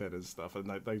mic slip in and stuff, and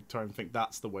they try and think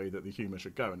that's the way that the humour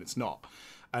should go, and it's not.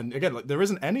 And again, there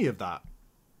isn't any of that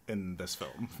in this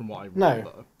film, from what I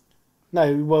remember.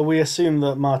 No, well, we assume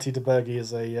that Marty DeBurgi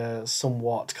is a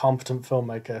somewhat competent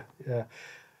filmmaker. Yeah,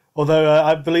 although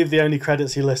I believe the only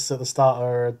credits he lists at the start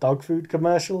are a dog food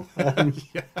commercial.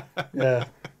 Yeah.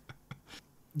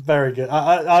 Very good.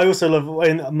 I also love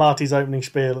in Marty's opening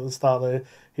spiel at the start there,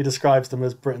 he describes them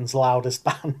as Britain's loudest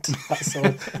band.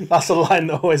 That's a line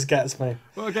that always gets me.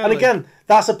 Well, again,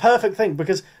 that's a perfect thing,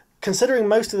 because considering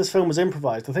most of this film was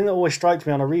improvised, the thing that always strikes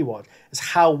me on a rewatch is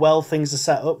how well things are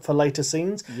set up for later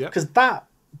scenes. Because that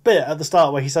bit at the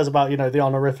start where he says about, the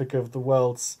honorific of the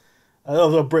world's,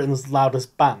 of Britain's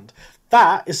loudest band,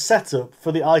 that is set up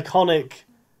for the iconic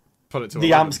Put it to the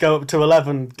 11. amps go up to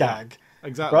 11 gag.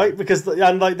 Exactly. Right? Because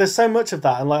there's so much of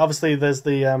that, and obviously there's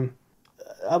the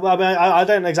I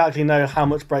don't exactly know how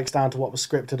much breaks down to what was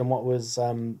scripted and what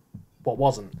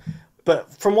wasn't,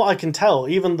 but from what I can tell,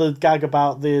 even the gag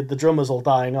about the drummers all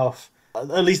dying off,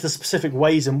 at least the specific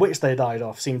ways in which they died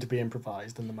off, seem to be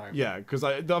improvised in the moment. Yeah, because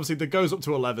obviously the goes up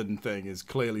to 11 thing is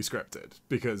clearly scripted,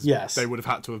 because they would have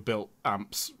had to have built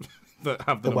amps that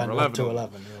have the number 11 to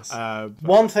 11. Yes.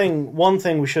 One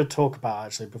thing we should talk about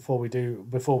actually before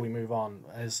we move on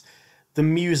is the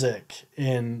music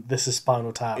in This Is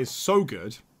Spinal Tap. It's so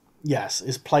good. Yes,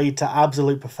 is played to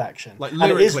absolute perfection. And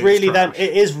it is really them.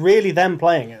 It is really them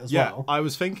playing it as well. Yeah, I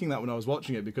was thinking that when I was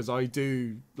watching it, because I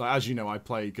do, as you know, I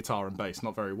play guitar and bass,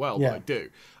 not very well, but I do.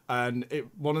 And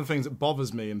one of the things that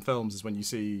bothers me in films is when you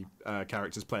see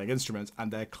characters playing instruments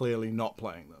and they're clearly not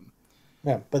playing them.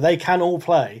 Yeah, but they can all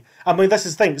play. I mean, this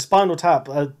is the thing. Spinal Tap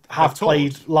have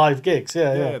played live gigs.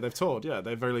 Yeah, they've toured. Yeah,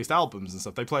 they've released albums and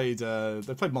stuff. They played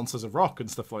Monsters of Rock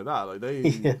and stuff like that.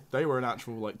 They were an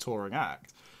actual touring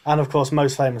act. And of course,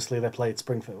 most famously, they played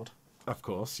Springfield. Of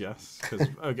course, yes.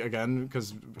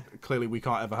 Because clearly we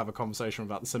can't ever have a conversation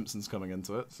about The Simpsons coming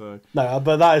into it. So no,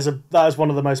 but that is one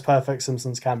of the most perfect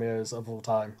Simpsons cameos of all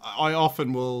time. I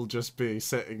often will just be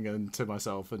sitting and to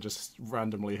myself and just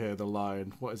randomly hear the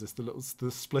line, "What is this? The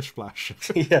Splish Splash?"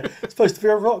 Yeah, it's supposed to be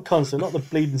a rock concert, not the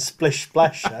bleeding Splish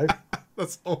Splash show.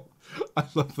 That's all. I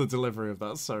love the delivery of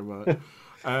that so much.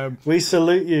 We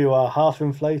salute you, our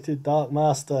half-inflated Dark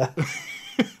Master.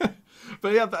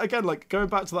 But yeah, again, going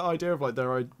back to that idea of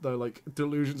their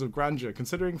delusions of grandeur,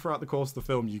 considering throughout the course of the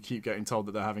film you keep getting told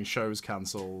that they're having shows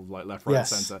cancelled, left, right,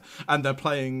 centre, and they're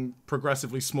playing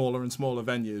progressively smaller and smaller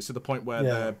venues to the point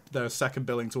where they're second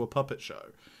billing to a puppet show.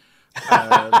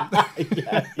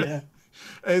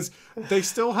 Is they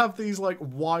still have these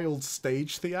wild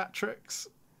stage theatrics.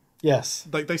 Yes.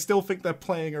 They still think they're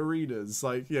playing arenas,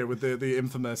 with the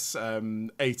infamous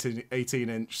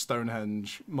 18-inch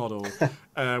Stonehenge model,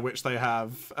 which they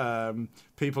have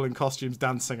people in costumes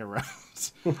dancing around,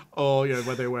 or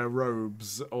where they wear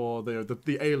robes, or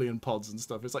the alien pods and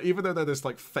stuff. It's even though they're this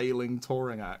failing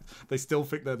touring act, they still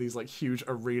think they're these huge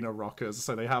arena rockers.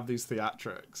 So they have these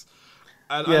theatrics.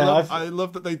 And Yeah, I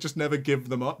love that they just never give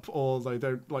them up, or they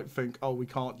don't like think, oh, we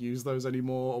can't use those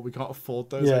anymore, or we can't afford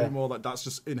those anymore. Like that's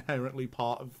just inherently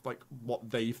part of like what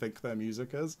they think their music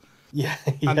is. Yeah,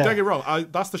 And don't get me wrong,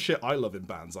 that's the shit I love in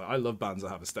bands. Like I love bands that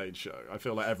have a stage show. I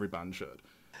feel like every band should.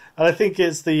 And I think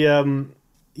it's the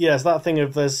it's that thing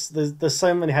of there's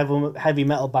so many heavy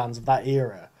metal bands of that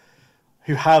era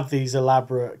who have these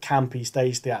elaborate campy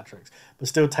stage theatrics, but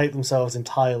still take themselves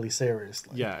entirely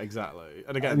seriously. Yeah, exactly.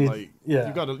 And again,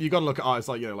 you got to look at artists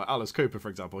like like Alice Cooper, for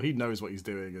example. He knows what he's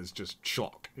doing is just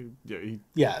shock. He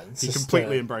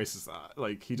completely embraces that.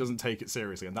 Like he doesn't take it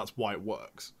seriously, and that's why it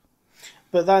works.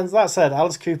 But that said,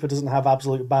 Alice Cooper doesn't have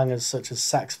absolute bangers such as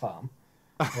Sex Farm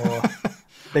or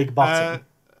Big Bottom.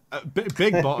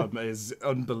 Big Bottom is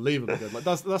unbelievably good. Like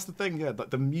that's the thing. Yeah,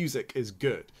 like the music is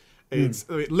good. It's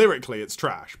lyrically it's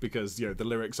trash because the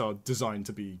lyrics are designed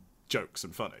to be jokes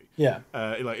and funny. Yeah.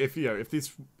 Like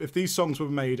if these songs were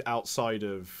made outside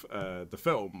of the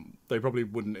film, they probably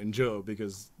wouldn't endure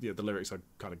because the lyrics are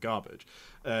kind of garbage.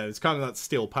 It's kind of that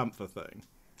Steel Panther thing.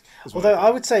 Although I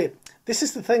would say this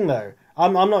is the thing though.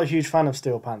 I'm not a huge fan of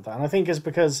Steel Panther, and I think it's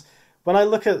because when I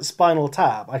look at Spinal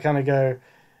Tap, I kind of go,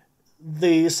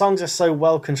 the songs are so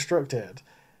well constructed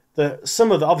that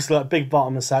some of the, obviously like Big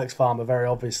Bottom and Sex Farm are very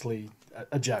obviously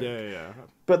a joke. Yeah.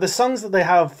 But the songs that they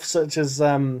have, such as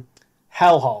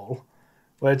Hellhole,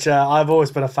 which I've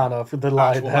always been a fan of, the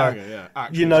line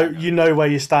you know where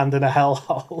you stand in a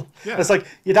hellhole. Yeah. It's like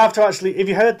you'd have to actually, if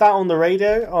you heard that on the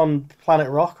radio on Planet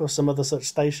Rock or some other such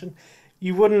station,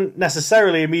 you wouldn't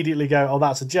necessarily immediately go, "Oh,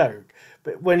 that's a joke."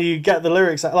 But when you get the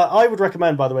lyrics, like I would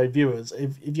recommend, by the way, viewers,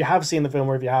 if you have seen the film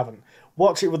or if you haven't,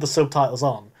 watch it with the subtitles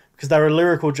on, because there are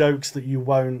lyrical jokes that you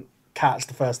won't catch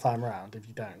the first time around if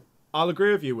you don't. I'll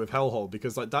agree with you with Hellhole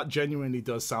because like that genuinely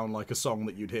does sound like a song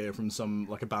that you'd hear from some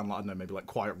like a band like I don't know, maybe like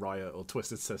Quiet Riot or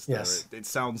Twisted Sister. Yes. It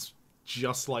sounds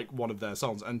just like one of their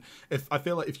songs, and I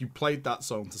feel like if you played that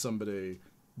song to somebody,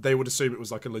 they would assume it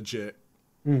was like a legit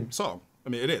song. I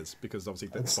mean, it is because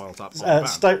obviously it's Spinal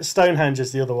Tap. Stonehenge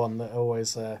is the other one that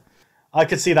always. I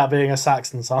could see that being a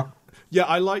Saxon song. Yeah,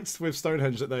 I liked with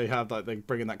Stonehenge that they had like they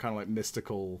bring in that kind of like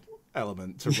mystical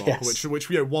element to rock, which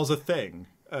was a thing.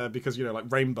 Because like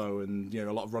Rainbow and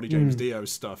a lot of Ronnie James Dio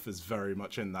stuff is very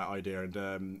much in that idea,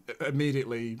 and it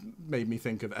immediately made me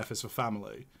think of F is for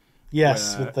Family.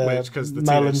 Yes, with the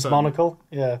Merlin's monocle.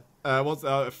 Yeah.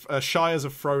 Shires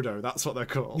of Frodo. That's what they're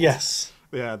called. Yes.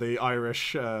 Yeah, the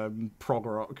Irish prog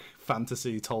rock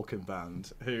fantasy Tolkien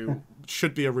band who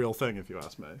should be a real thing if you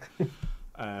ask me.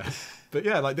 But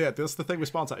that's the thing with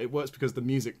Sparta. It works because the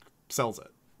music sells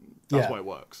it. That's why it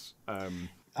works.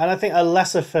 And I think a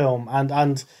lesser film,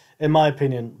 and in my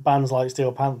opinion, bands like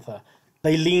Steel Panther,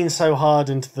 they lean so hard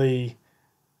into the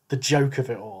joke of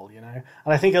it all, And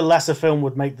I think a lesser film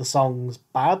would make the songs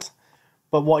bad,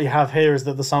 but what you have here is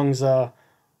that the songs are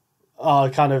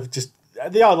kind of just,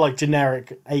 they are like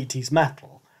generic 80s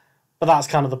metal, but that's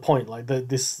kind of the point. Like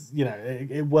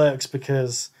it works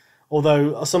because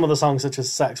although some of the songs such as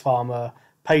Sex Farm are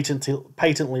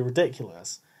patently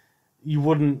ridiculous,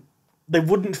 they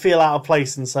wouldn't feel out of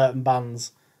place in certain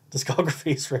bands'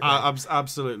 discographies, really.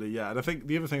 Absolutely, yeah. And I think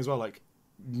the other thing as well, like,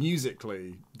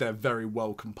 musically, they're very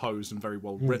well composed and very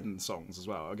well written songs as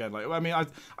well. Again, like, I mean,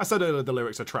 I said earlier the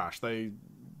lyrics are trash. They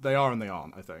are and they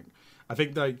aren't, I think. I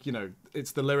think, like,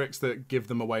 it's the lyrics that give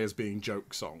them away as being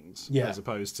joke songs, as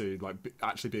opposed to, like,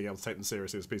 actually being able to take them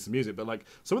seriously as a piece of music. But, like,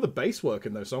 some of the bass work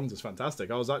in those songs is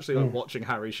fantastic. I was actually like, watching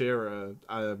Harry Shearer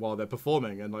while they're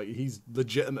performing, and, like, he's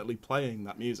legitimately playing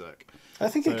that music. I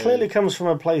think it clearly comes from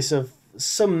a place of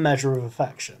some measure of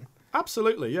affection.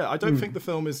 Absolutely, yeah. I don't think the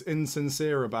film is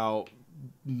insincere about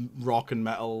rock and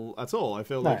metal at all. I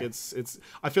feel like it's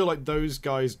I feel like those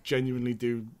guys genuinely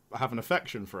do have an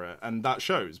affection for it, and that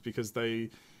shows because they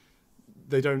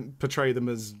don't portray them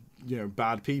as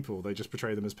bad people. They just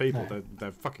portray them as people.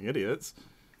 They're fucking idiots.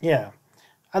 Yeah,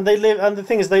 and the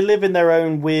thing is they live in their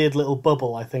own weird little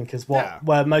bubble. I think is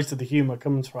where most of the humor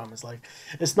comes from. It's like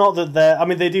it's not that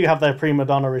they do have their prima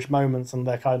donna-ish moments and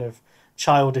their kind of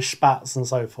childish spats and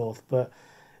so forth, but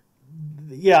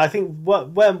I think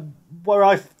where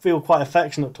I feel quite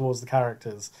affectionate towards the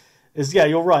characters is,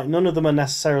 you're right, none of them are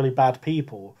necessarily bad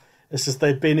people. It's just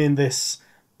they've been in this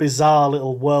bizarre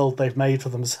little world they've made for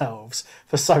themselves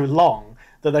for so long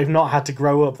that they've not had to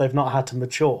grow up, they've not had to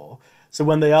mature. So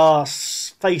when they are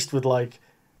faced with, like,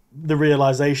 the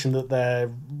realisation that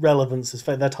their relevance is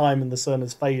their time in the sun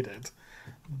has faded,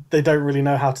 they don't really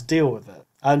know how to deal with it.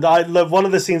 And I love one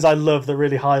of the scenes I love that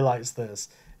really highlights this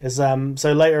is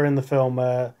so later in the film,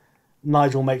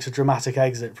 Nigel makes a dramatic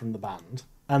exit from the band,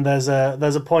 and there's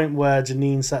a point where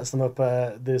Janine sets them up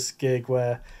this gig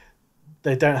where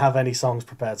they don't have any songs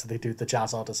prepared, so they do the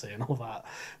Jazz Odyssey and all that.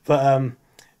 But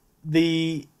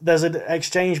there's an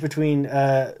exchange between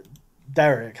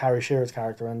Derek, Harry Shearer's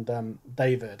character, and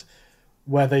David,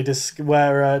 where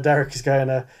Derek is going,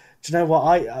 do you know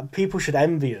what? People should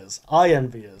envy us. I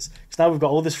envy us, because now we've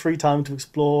got all this free time to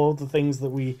explore the things that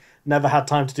we never had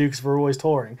time to do because we're always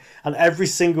touring. And every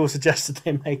single suggestion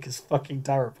they make is fucking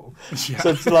terrible. Yeah. So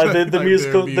it's like the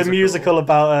musical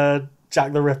about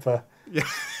Jack the Ripper. Yeah.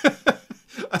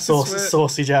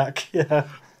 Saucy Jack. Yeah.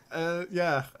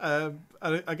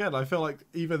 And again, I feel like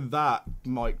even that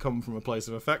might come from a place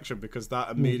of affection, because that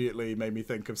immediately made me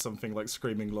think of something like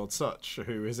Screaming Lord Sutch,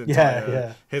 who his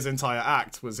entire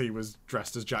act was he was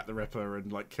dressed as Jack the Ripper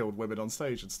and like killed women on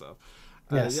stage and stuff.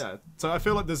 Yes. Yeah. So I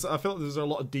feel like there's a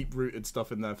lot of deep rooted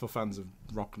stuff in there for fans of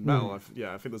rock and metal. I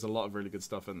think there's a lot of really good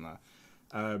stuff in there.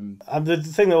 And the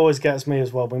thing that always gets me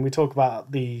as well, when we talk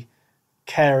about the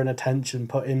care and attention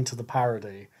put into the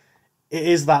parody, it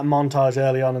is that montage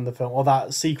early on in the film, or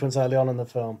that sequence early on in the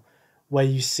film, where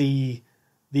you see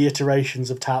the iterations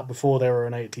of Tap before they were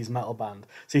an 80s metal band.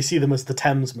 So you see them as the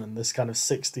Thamesmen, this kind of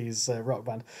 60s rock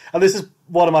band. And this is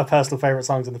one of my personal favourite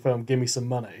songs in the film, Gimme Some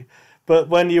Money. But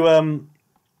when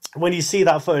you see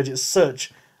that footage, it's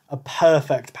such a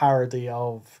perfect parody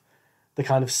of the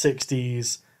kind of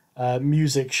 60s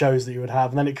music shows that you would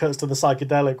have. And then it cuts to the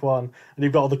psychedelic one, and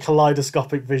you've got all the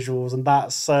kaleidoscopic visuals, and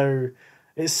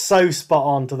it's so spot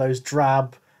on to those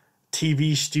drab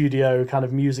TV studio kind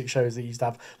of music shows that you used to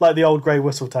have, like the old Grey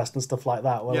Whistle Test and stuff like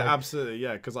that. Absolutely,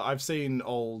 yeah. Because I've seen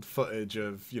old footage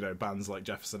of bands like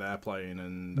Jefferson Airplane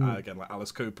and again like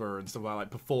Alice Cooper and stuff like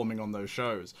performing on those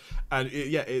shows, and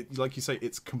it like you say,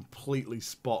 it's completely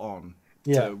spot on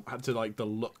to like the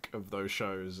look of those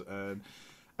shows.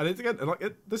 And it's again,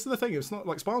 this is the thing. It's not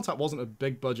like Spinal Tap wasn't a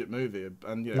big budget movie,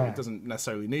 and it doesn't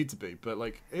necessarily need to be. But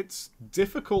like, it's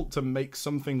difficult to make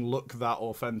something look that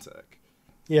authentic.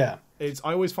 Yeah,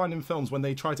 I always find in films when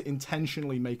they try to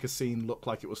intentionally make a scene look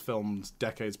like it was filmed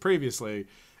decades previously,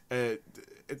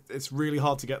 it's really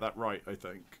hard to get that right, I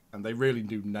think, and they really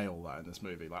do nail that in this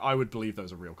movie. Like, I would believe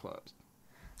those are real clips.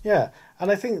 Yeah, and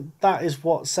I think that is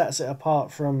what sets it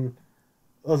apart from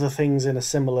other things in a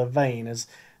similar vein. Is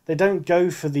they don't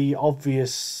go for the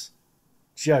obvious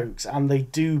jokes, and they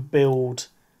do build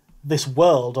this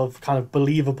world of kind of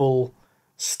believable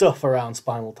stuff around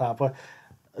Spinal Tap.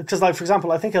 Because, like, for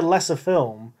example, I think a lesser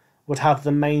film would have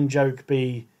the main joke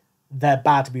be they're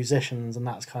bad musicians, and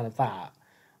that's kind of that.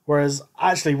 Whereas,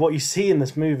 actually, what you see in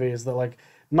this movie is that, like,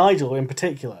 Nigel, in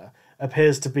particular,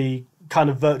 appears to be kind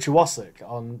of virtuosic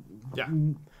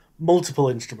on multiple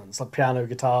instruments, like piano,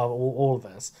 guitar, all of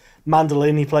this.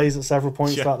 Mandolin he plays at several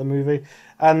points throughout the movie.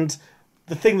 And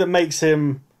the thing that makes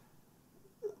him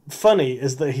funny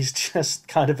is that he's just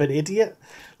kind of an idiot.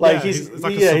 Like he's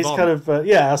kind of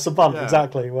a savant,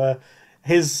 exactly, where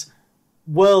his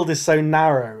world is so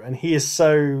narrow and he is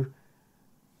so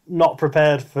not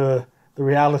prepared for the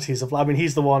realities of life. I mean,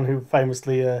 he's the one who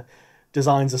famously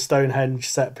designs a Stonehenge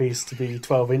set piece to be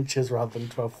 12 inches rather than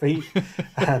 12 feet.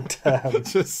 And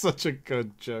just such a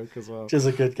good joke as well. Just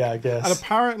a good gag, yes. And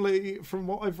apparently, from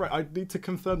what I've read, I need to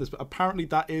confirm this, but apparently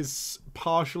that is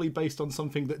partially based on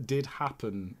something that did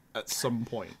happen at some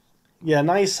point. Yeah,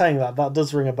 now you're saying that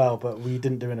does ring a bell, but we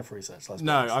didn't do enough research.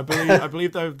 I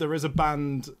believe there is a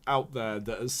band out there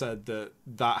that has said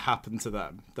that happened to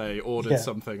them. They ordered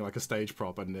something like a stage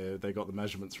prop, and they got the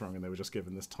measurements wrong, and they were just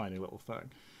given this tiny little thing.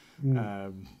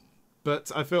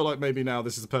 But I feel like maybe now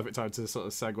this is the perfect time to sort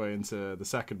of segue into the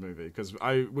second movie, because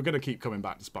we're going to keep coming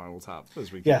back to Spinal Tap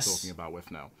as we keep talking about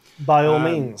Withnail. By all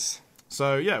means.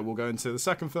 So yeah, we'll go into the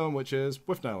second film, which is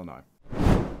Withnail and I.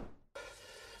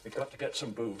 We've got to get some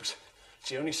booze. It's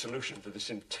the only solution to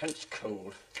this intense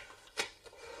cold.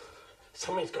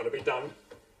 Something's got to be done.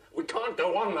 We can't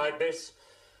go on like this.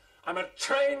 I'm a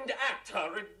trained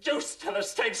actor reduced to the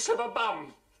status of a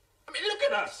bum. I mean, look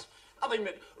at us. Nothing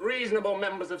that reasonable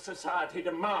members of society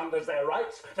demand as their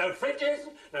rights. No fridges,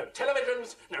 no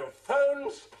televisions, no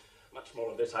phones. Much more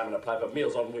of this I'm going to apply for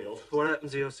Meals on Wheels. What happened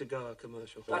to your cigar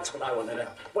commercial? That's what I want to know.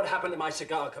 What happened to my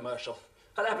cigar commercial?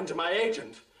 What happened to my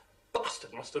agent?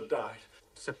 Bastard must have died.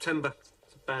 September.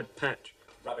 It's a bad patch.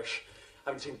 Rubbish. I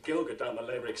haven't seen Gilger down the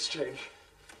Labour Exchange.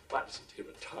 Why doesn't he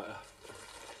retire?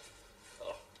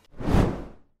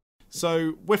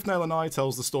 So, Withnail and I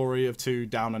tells the story of two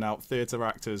down-and-out theatre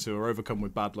actors who are overcome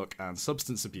with bad luck and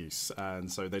substance abuse,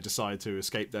 and so they decide to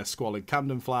escape their squalid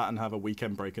Camden flat and have a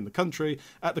weekend break in the country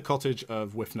at the cottage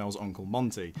of Withnail's Uncle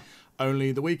Monty.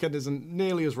 Only the weekend isn't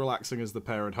nearly as relaxing as the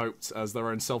pair had hoped, as their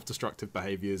own self-destructive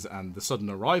behaviours and the sudden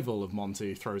arrival of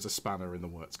Monty throws a spanner in the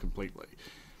works completely.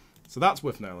 So that's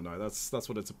Withnail and I. That's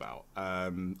what it's about.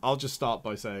 I'll just start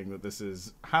by saying that this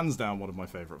is hands down one of my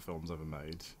favourite films ever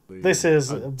made. This is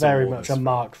very much a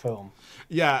Marc film.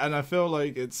 Yeah, and I feel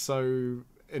like it's so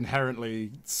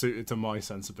inherently suited to my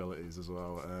sensibilities as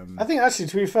well. I think actually,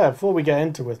 to be fair, before we get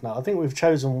into Withnail, I think we've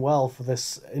chosen well for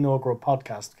this inaugural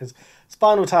podcast, because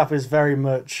Spinal Tap is very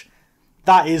much...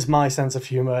 That is my sense of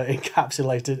humour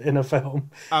encapsulated in a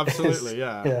film. Absolutely,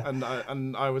 yeah.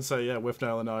 And I would say,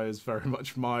 Withnail and I is very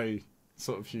much my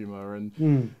sort of humour. And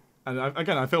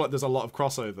again, I feel like there's a lot of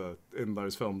crossover in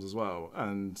those films as well.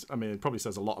 And I mean, it probably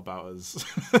says a lot about us.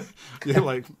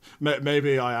 Like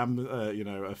maybe I am,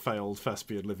 a failed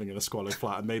thespian living in a squalid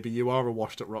flat, and maybe you are a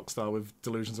washed-up rock star with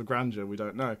delusions of grandeur. We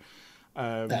don't know.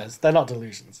 They're not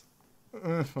delusions.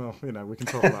 Well, we can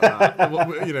talk about that.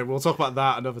 We'll talk about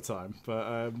that another time.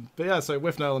 But yeah, so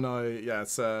Withnail and I,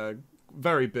 it's a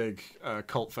very big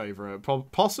cult favourite.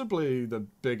 Possibly the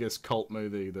biggest cult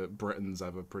movie that Britain's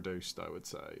ever produced, I would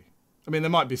say. I mean, there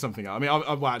might be something else.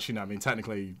 I mean,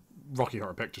 technically, Rocky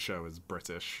Horror Picture Show is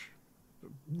British.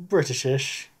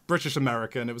 British-ish.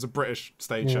 British-American. It was a British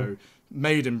stage show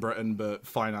made in Britain, but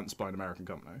financed by an American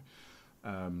company.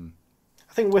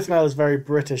 I think Withnail is very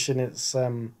British in its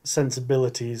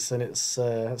sensibilities and its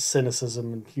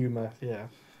cynicism and humour, yeah.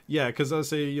 Yeah, because I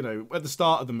see, at the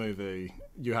start of the movie,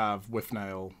 you have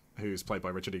Withnail, who's played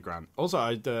by Richard E. Grant. Also,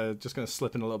 I'm just going to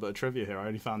slip in a little bit of trivia here. I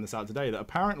only found this out today, that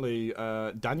apparently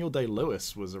Daniel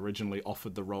Day-Lewis was originally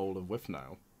offered the role of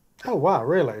Withnail. Oh, wow,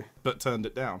 really? But turned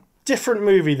it down. Different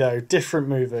movie, though. Different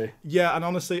movie. Yeah, and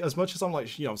honestly, as much as I'm like,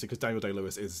 obviously, because Daniel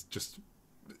Day-Lewis is just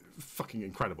fucking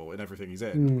incredible in everything he's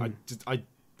in.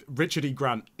 Richard E.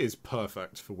 Grant is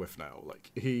perfect for Withnail.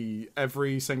 Like,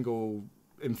 every single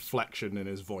inflection in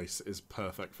his voice is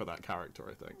perfect for that character,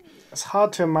 I think. It's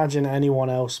hard to imagine anyone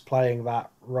else playing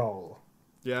that role.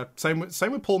 Yeah, same with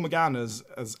Paul McGann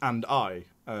as and I.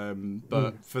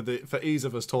 But for ease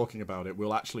of us talking about it,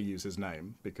 we'll actually use his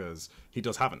name, because he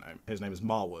does have a name. His name is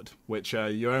Marwood, which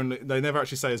they never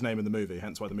actually say his name in the movie,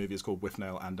 hence why the movie is called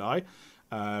Withnail and I.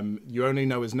 You only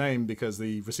know his name because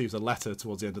he receives a letter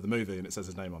towards the end of the movie and it says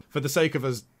his name on. For the sake of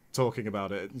us talking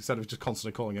about it, instead of just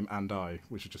constantly calling him and I,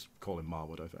 we should just call him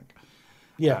Marwood, I think.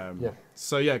 Yeah.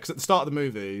 So yeah, because at the start of the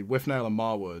movie, Withnail and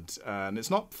Marwood, and it's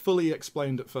not fully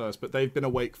explained at first, but they've been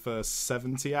awake for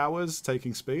 70 hours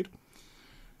taking speed.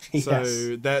 Yes.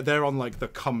 So they're on like the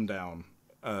come down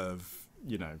of,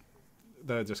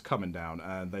 they're just coming down,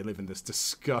 and they live in this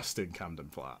disgusting Camden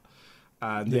flat.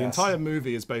 And the entire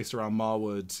movie is based around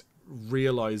Marwood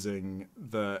realizing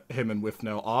that him and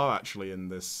Withnail are actually in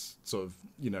this sort of,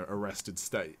 arrested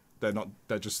state.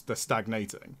 They're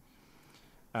stagnating.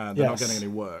 And they're not getting any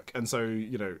work. And so,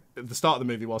 at the start of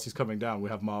the movie, whilst he's coming down, we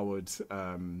have Marwood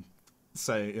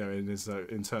saying, in his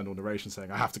internal narration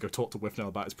saying, I have to go talk to Withnail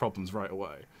about his problems right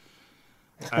away.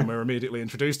 And we're immediately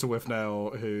introduced to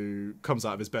Withnail, who comes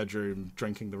out of his bedroom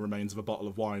drinking the remains of a bottle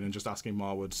of wine and just asking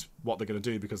Marwood what they're going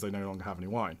to do because they no longer have any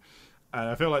wine. And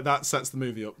I feel like that sets the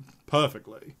movie up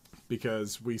perfectly,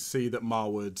 because we see that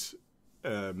Marwood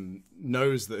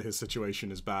knows that his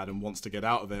situation is bad and wants to get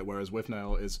out of it, whereas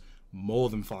Withnail is more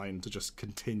than fine to just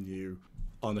continue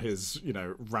on his,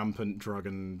 rampant drug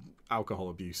and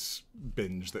alcohol abuse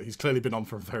binge that he's clearly been on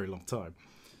for a very long time.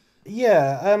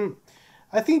 Yeah,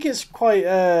 I think it's quite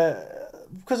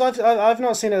because I've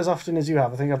not seen it as often as you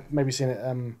have. I think I've maybe seen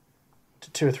it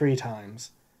 2 or 3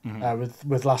 times,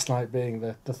 with last night being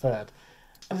the third.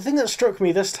 And the thing that struck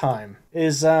me this time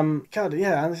is and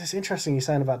it's interesting you're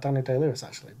saying about Daniel Day-Lewis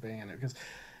actually being in it, because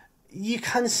you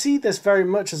can see this very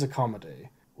much as a comedy,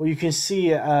 or you can see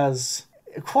it as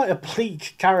quite a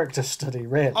bleak character study,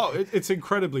 really. Oh, it's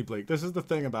incredibly bleak. This is the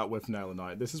thing about Withnail and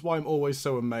I. This is why I'm always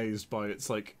so amazed by its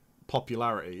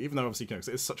popularity, even though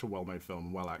obviously it's such a well-made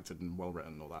film, well acted and well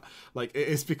written and all that. Like, it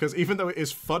is because even though it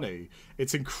is funny,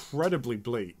 it's incredibly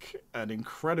bleak and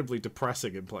incredibly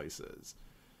depressing in places.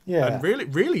 Yeah, and really,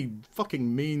 really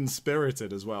fucking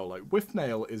mean-spirited as well. Like,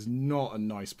 Withnail is not a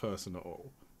nice person at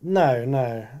all.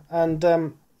 No, and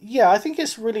I think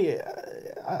it's really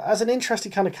as an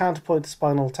interesting kind of counterpoint to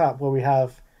Spinal Tap, where we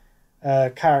have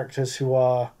characters who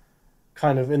are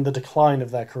kind of in the decline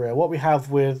of their career. What we have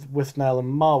with Withnail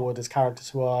and Marwood is characters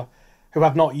who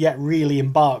have not yet really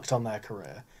embarked on their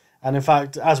career. And in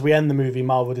fact, as we end the movie,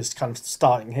 Marwood is kind of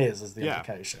starting his as the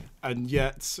indication. And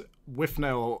yet,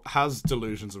 Withnail has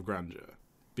delusions of grandeur,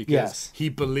 because he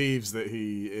believes that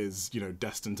he is,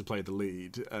 destined to play the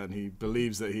lead, and he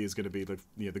believes that he is going to be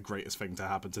the greatest thing to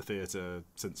happen to theatre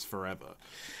since forever.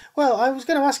 Well, I was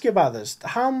going to ask you about this.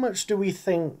 How much do we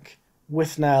think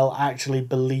Withnail actually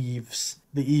believes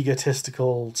the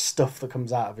egotistical stuff that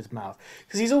comes out of his mouth.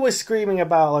 Because he's always screaming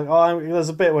about, like, there's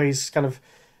a bit where he's kind of,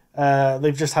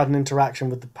 they've just had an interaction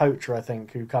with the poacher, I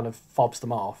think, who kind of fobs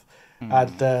them off.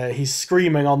 And he's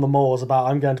screaming on the moors about,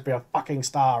 I'm going to be a fucking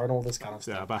star and all this kind of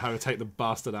stuff. Yeah, about how to take the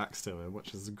bastard axe to him,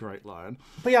 which is a great line.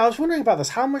 But yeah, I was wondering about this.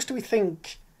 How much do we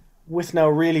think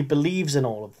Withnail really believes in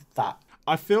all of that?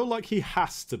 I feel like he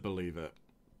has to believe it,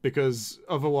 because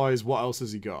otherwise, what else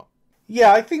has he got?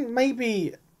 Yeah, I think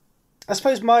maybe... I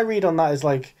suppose my read on that is,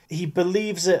 like, he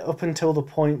believes it up until the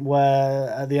point where,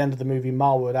 at the end of the movie,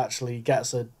 Marwood actually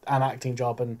gets an acting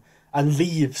job and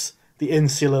leaves the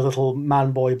insular little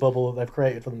man-boy bubble that they've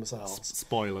created for themselves.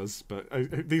 Spoilers, but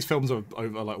these films are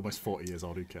over, like, almost 40 years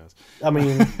old. Who cares? I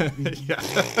mean...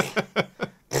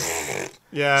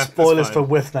 yeah. Spoilers for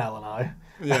Withnail and I.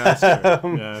 Yeah,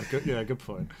 that's true. Good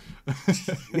point.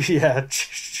 Yeah,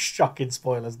 shocking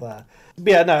spoilers there.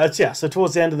 But yeah, no, so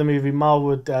towards the end of the movie,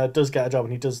 Marwood does get a job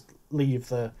and he does leave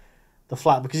the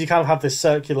flat, because you kind of have this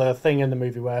circular thing in the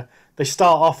movie where they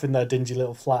start off in their dingy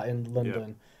little flat in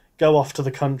London, go off to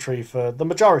the country for the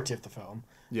majority of the film,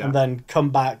 and then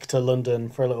come back to London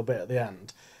for a little bit at the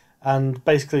end. And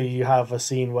basically you have a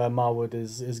scene where Marwood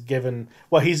is given...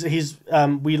 Well,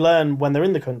 we learn when they're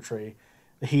in the country,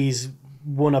 he's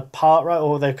won a part, right?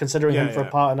 Or they're considering him for a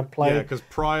part in a play. Yeah, because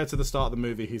prior to the start of the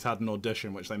movie, he's had an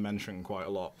audition, which they mention quite a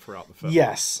lot throughout the film.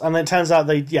 Yes, and then it turns out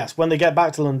when they get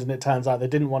back to London, it turns out they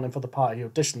didn't want him for the part he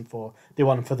auditioned for. They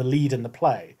want him for the lead in the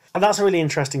play. And that's a really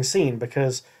interesting scene,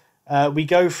 because we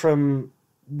go from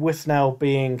Withnail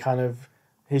being kind of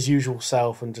his usual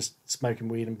self and just smoking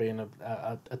weed and being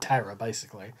a terror,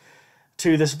 basically,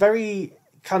 to this very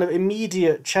kind of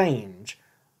immediate change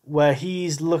where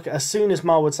as soon as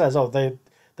Marwood says,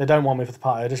 they don't want me for the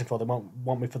part I auditioned for, they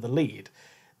want me for the lead,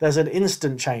 there's an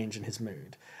instant change in his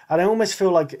mood. And I almost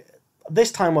feel like,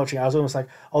 this time watching it, I was almost like,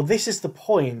 this is the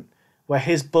point where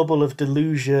his bubble of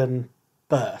delusion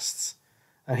bursts.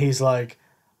 And he's like,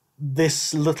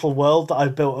 this little world that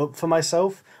I've built up for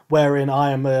myself, wherein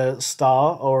I am a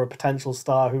star or a potential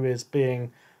star who is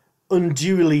being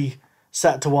unduly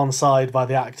set to one side by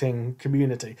the acting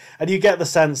community. And you get the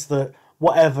sense that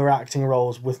whatever acting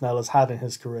roles Withnail has had in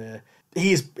his career,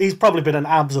 he's probably been an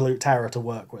absolute terror to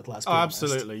work with, let's be honest.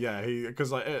 Absolutely, yeah.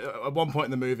 Because like, at one point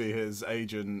in the movie, his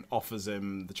agent offers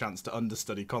him the chance to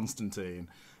understudy Constantine,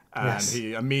 and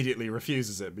he immediately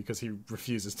refuses it, because he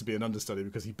refuses to be an understudy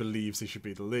because he believes he should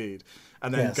be the lead.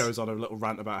 And then goes on a little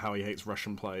rant about how he hates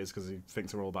Russian plays because he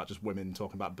thinks they're all about just women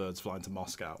talking about birds flying to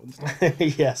Moscow and stuff.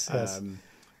 yes.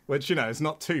 Which, is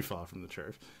not too far from the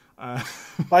truth. But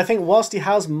I think whilst he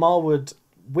has Marwood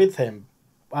with him,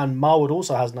 and Marwood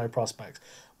also has no prospects,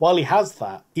 while he has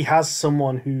that, he has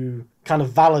someone who kind of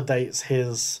validates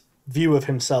his view of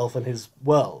himself and his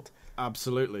world.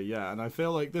 Absolutely, yeah. And I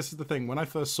feel like this is the thing. When I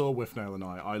first saw Withnail and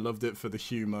I loved it for the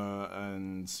humour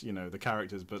and, the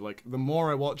characters. But, like, the more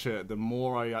I watch it, the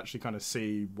more I actually kind of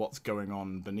see what's going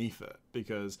on beneath it.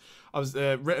 Because I was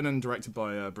written and directed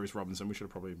by Bruce Robinson. We should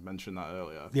have probably mentioned that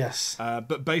earlier. Yes.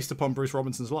 But based upon Bruce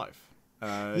Robinson's life.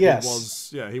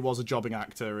 Yes. He was a jobbing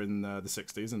actor in the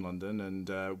 60s in London. And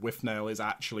Withnail is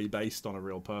actually based on a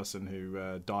real person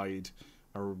who died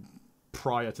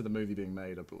prior to the movie being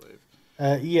made, I believe.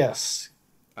 Yes.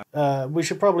 We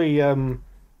should probably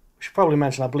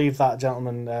mention, I believe that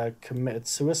gentleman committed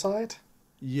suicide.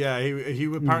 Yeah, he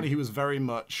apparently he was very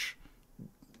much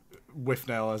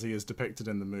Withnail as he is depicted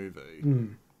in the movie.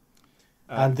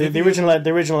 And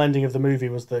the original ending of the movie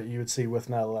was that you would see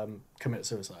Withnail commit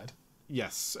suicide.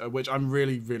 Yes, which I'm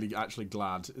really, really actually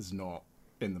glad is not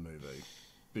in the movie,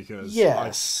 because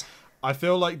I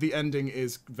feel like the ending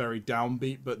is very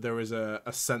downbeat, but there is a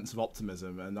sense of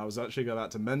optimism. And I was actually about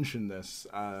to mention this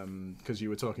because you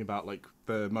were talking about like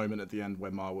the moment at the end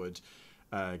when Marwood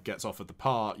gets offered the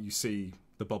part. You see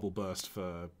the bubble burst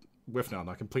for Withnail, and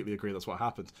I completely agree that's what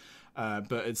happened.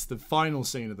 But it's the final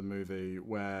scene of the movie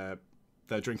where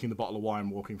they're drinking the bottle of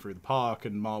wine, walking through the park,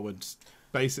 and Marwood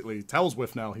basically tells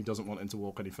Withnail he doesn't want him to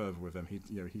walk any further with him.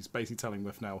 He's basically telling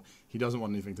Withnail he doesn't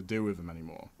want anything to do with him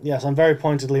anymore. Yes, and very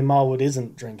pointedly, Marwood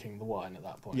isn't drinking the wine at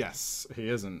that point. Yes, he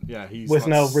isn't. Yeah,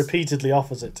 Withnail repeatedly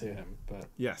offers it to him, but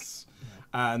yes,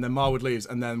 and then Marwood leaves,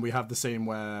 and then we have the scene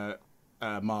where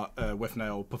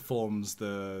Withnail performs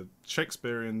the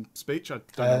Shakespearean speech. I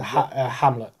don't know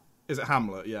Hamlet. Is it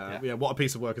Hamlet? Yeah. What a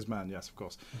piece of work is man. Yes, of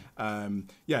course.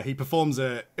 He performs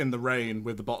it in the rain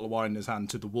with the bottle of wine in his hand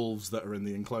to the wolves that are in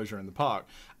the enclosure in the park.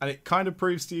 And it kind of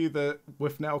proves to you that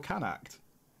Withnail can act.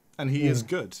 And he is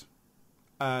good.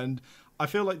 And I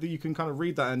feel like that you can kind of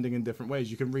read that ending in different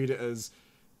ways. You can read it as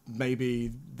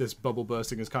maybe this bubble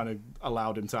bursting has kind of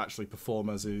allowed him to actually perform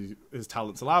as his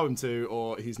talents allow him to,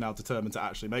 or he's now determined to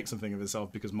actually make something of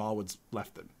himself because Marwood's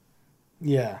left him.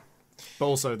 Yeah. But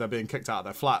also, they're being kicked out of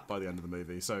their flat by the end of the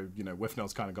movie, so, you know,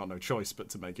 Withnail's kind of got no choice but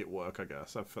to make it work, I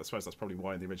guess. I suppose that's probably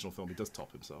why in the original film he does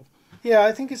top himself. Yeah,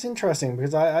 I think it's interesting,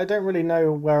 because I don't really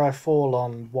know where I fall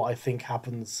on what I think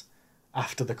happens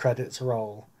after the credits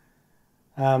roll.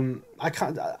 I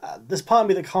can't. There's part of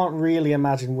me that can't really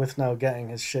imagine Withnail getting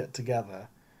his shit together.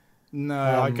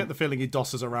 No, I get the feeling he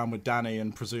dosses around with Danny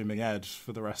and presuming Ed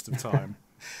for the rest of time.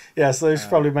 Yeah, so they should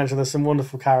probably mention there's some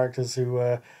wonderful characters who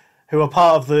are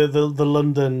part of the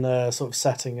London sort of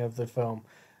setting of the film.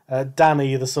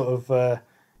 Danny, the sort of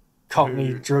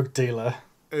Cockney drug dealer,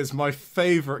 is my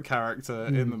favourite character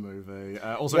in the movie.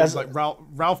 Also, it's like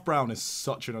Ralph Brown is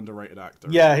such an underrated actor.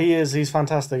 Yeah, he is. He's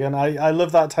fantastic, and I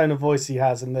love that tone of voice he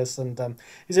has in this. And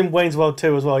he's in Wayne's World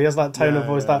 2 as well. He has that tone of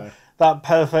voice, that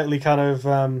perfectly kind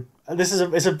of.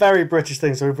 It's a very British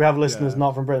thing. So if we have listeners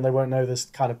not from Britain, they won't know this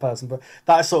kind of person. But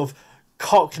that sort of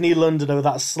Cockney Londoner with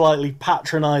that slightly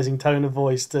patronising tone of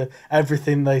voice to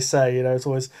everything they say. You know, it's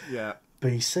always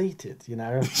be seated. You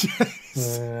know,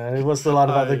 what's the line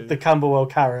about the Camberwell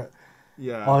carrot?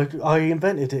 Yeah, I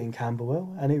invented it in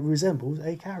Camberwell, and it resembles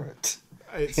a carrot.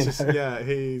 It's just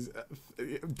he's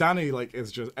Danny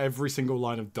is just every single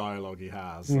line of dialogue he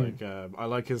has. I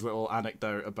like his little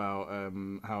anecdote about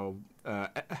how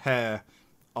hair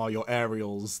are your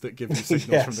aerials that give you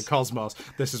signals from the cosmos.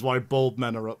 This is why bald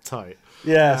men are uptight.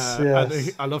 Yes.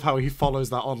 And I love how he follows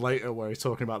that on later, where he's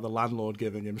talking about the landlord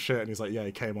giving him shit, and he's like, "Yeah,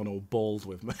 he came on all bald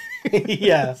with me."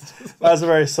 Yeah, that's a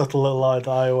very subtle little line that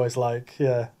I always like.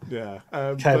 Yeah.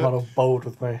 Came on all bold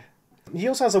with me. He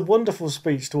also has a wonderful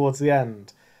speech towards the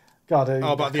end. God,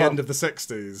 about the end of the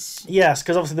 60s. Yes,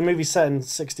 because obviously the movie's set in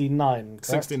 69, correct?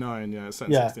 69, yeah, it's set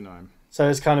in 69. So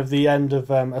it's kind of the end of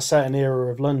a certain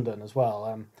era of London as well.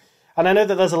 And I know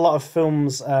that there's a lot of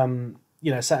films,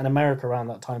 set in America around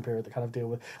that time period that kind of deal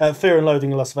with... Fear and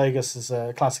Loathing in Las Vegas is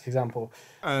a classic example.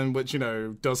 And which,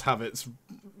 does have its...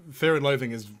 Fear and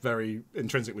Loathing is very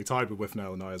intrinsically tied with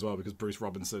Withnail and I as well, because Bruce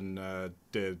Robinson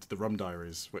did The Rum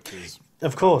Diaries, which is...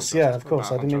 Of course, I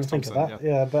didn't even think of that.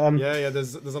 Yeah, but...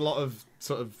 there's a lot of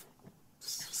sort of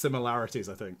similarities,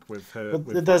 I think, with her.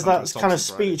 There's that kind of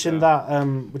speech in that,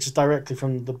 which is directly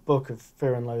from the book of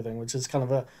Fear and Loathing, which is kind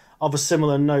of a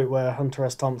similar note, where Hunter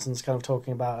S. Thompson's kind of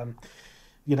talking about,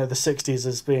 the 60s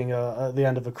as being the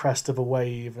end of a crest of a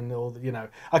wave, and all.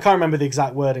 I can't remember the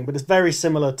exact wording, but it's very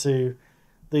similar to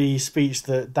the speech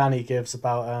that Danny gives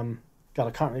about. God,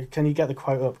 I can't. Can you get the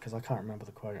quote up? Because I can't remember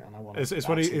the quote, and I want. It's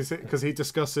when because he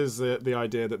discusses the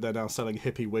idea that they're now selling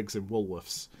hippie wigs in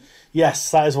Woolworths.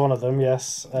 Yes, that is one of them.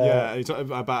 Yes. He talks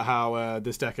about how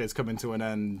this decade's coming to an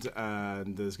end,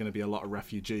 and there's going to be a lot of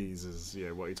refugees. Is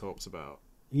what he talks about.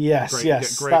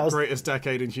 Yes, Greatest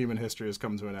decade in human history has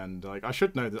come to an end. I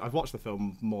should know that. I've watched the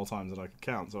film more times than I could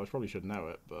count, so I probably should know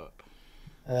it. But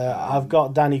I've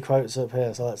got Danny quotes up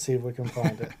here, so let's see if we can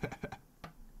find it.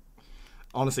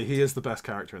 Honestly, he is the best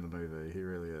character in the movie. He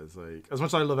really is. As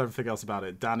much as I love everything else about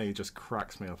it, Danny just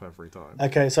cracks me up every time.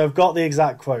 Okay, so I've got the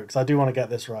exact quote, because I do want to get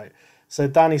this right. So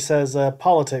Danny says,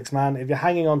 politics, man. If you're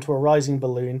hanging onto a rising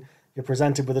balloon, you're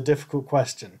presented with a difficult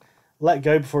question. Let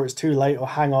go before it's too late, or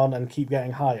hang on and keep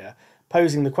getting higher.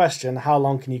 Posing the question, how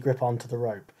long can you grip onto the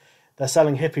rope? They're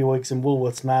selling hippie wigs in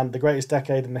Woolworths, man. The greatest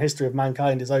decade in the history of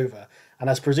mankind is over. And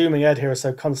as presuming Ed here has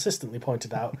so consistently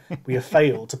pointed out, we have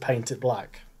failed to paint it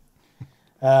black.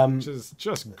 Which is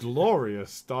just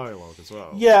glorious dialogue as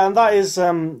well. Yeah, and that is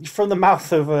from the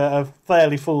mouth of a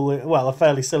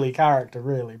fairly silly character,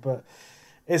 really. But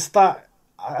it's that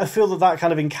I feel that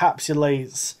kind of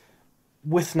encapsulates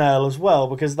Withnail as well,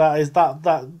 because that is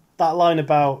that line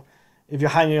about if you're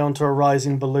hanging onto a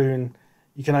rising balloon,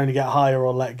 you can only get higher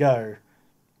or let go.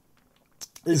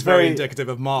 It's very indicative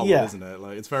of Marvel, isn't it?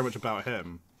 It's very much about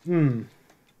him.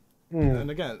 And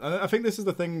again, I think this is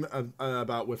the thing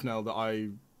about Withnail that I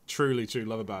truly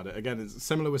love about it. Again, it's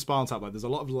similar with Spinal. There's a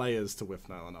lot of layers to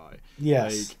Withnail and I.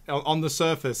 Yes. On the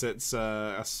surface, it's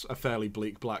a fairly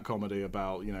bleak black comedy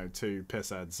about two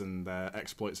pissheads and their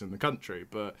exploits in the country,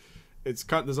 but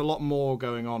there's a lot more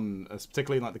going on,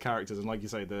 particularly in the characters, and like you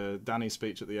say, the Danny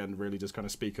speech at the end really does kind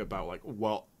of speak about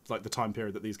the time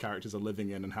period that these characters are living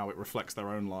in and how it reflects their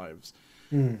own lives.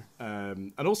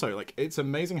 And also, it's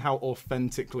amazing how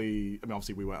authentically... I mean,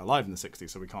 obviously, we weren't alive in the 60s,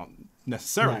 so we can't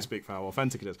necessarily speak for how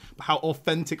authentic it is, but how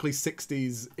authentically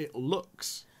 60s it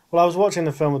looks. Well, I was watching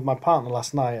the film with my partner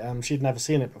last night. She'd never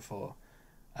seen it before.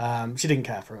 She didn't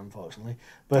care for it, unfortunately.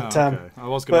 But I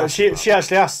was going to ask she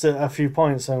actually asked a few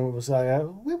points and was like,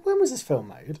 when was this film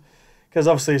made? because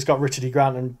obviously it's got Richard E.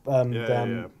 Grant and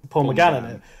Paul McGann in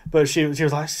it. But she was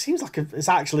like, it seems like it's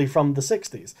actually from the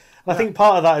 60s. And I think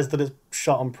part of that is that it's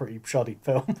shot on pretty shoddy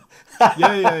film.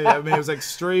 I mean, it was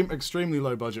extremely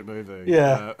low budget movie.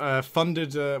 Yeah.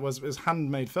 Funded was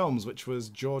Handmade Films, which was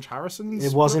George Harrison's.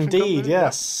 It was production indeed, company.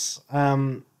 yes.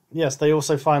 Yes, they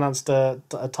also financed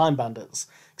Time Bandits.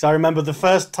 Because I remember the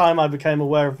first time I became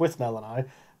aware of Withnail and I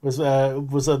was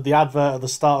the advert at the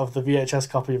start of the VHS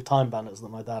copy of Time Bandits that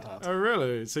my dad had. Oh,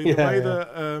 really? See,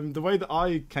 the way that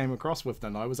I came across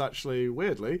Withnail, I was actually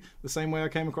weirdly the same way I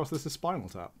came across this as Spinal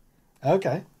Tap.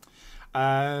 Okay.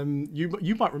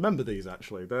 You might remember these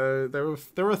actually. They're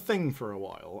a thing for a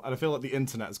while, and I feel like the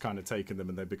internet has kind of taken them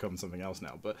and they've become something else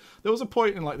now. But there was a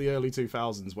point in like the early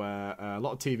 2000s where a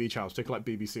lot of TV channels, particularly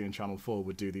like BBC and Channel 4,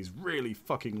 would do these really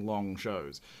fucking long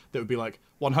shows that would be like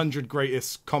 100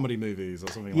 greatest comedy movies or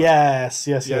something. Yes.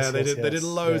 They did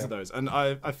loads of those, and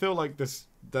I feel like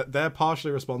that they're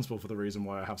partially responsible for the reason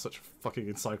why I have such fucking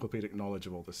encyclopedic knowledge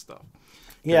of all this stuff.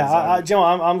 Yeah, do you know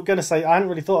what, I'm going to say, I hadn't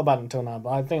really thought about it until now, but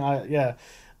I think,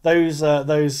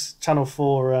 those Channel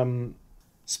 4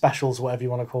 specials, whatever you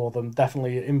want to call them,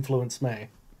 definitely influenced me.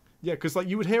 Yeah, because like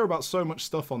you would hear about so much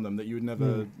stuff on them that you would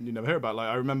never hear about. Like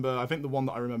I think the one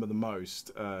that I remember the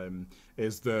most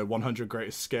is the 100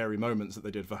 greatest scary moments that they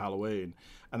did for Halloween,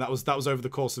 and that was over the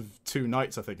course of 2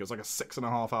 nights. I think it was like a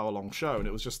 6.5 hour long show, and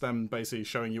it was just them basically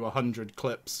showing you 100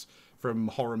 clips from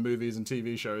horror movies and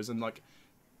TV shows, and like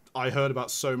I heard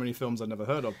about so many films I'd never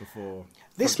heard of before.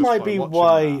 This might be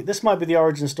the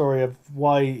origin story of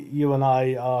why you and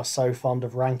I are so fond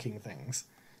of ranking things.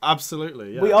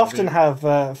 Absolutely, yeah. We often have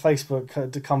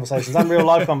Facebook conversations and real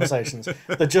life conversations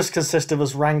that just consist of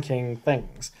us ranking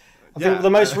things. I think the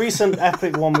most recent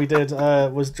epic one we did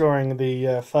was during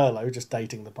the furlough, just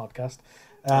dating the podcast,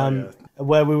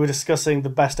 where we were discussing the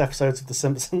best episodes of The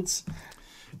Simpsons.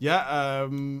 Yeah,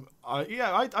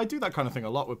 I do that kind of thing a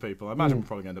lot with people. I imagine we'll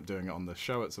probably end up doing it on the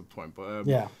show at some point. But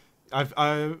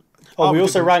we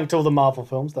also ranked all the Marvel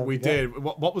films. We did.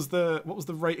 What was the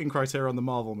rating criteria on the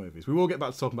Marvel movies? We will get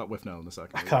back to talking about Withnail in a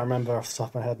second. I can't remember off the top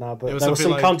of my head now, but there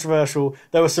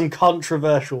were some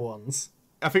controversial ones.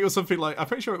 I think it was something like, I'm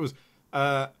pretty sure it was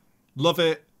love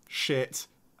it, shit,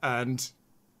 and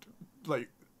like.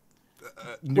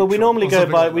 Well, we normally go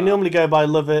by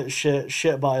love it,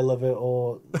 shit, but I love it,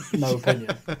 or no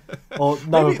opinion, or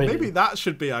no opinion. Maybe that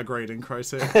should be our grading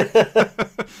criteria.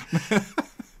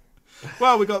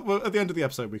 Well, at the end of the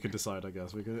episode we can decide, I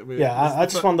guess. I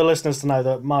just want the listeners to know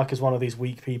that Mark is one of these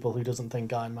weak people who doesn't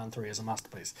think Iron Man 3 is a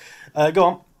masterpiece. Go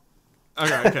on.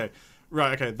 Okay.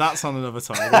 Right, okay, that's on another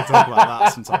time. We'll talk about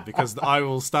that sometime, because I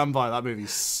will stand by, that movie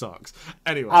sucks.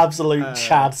 Anyway. Absolute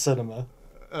Chad cinema.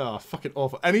 Oh, fucking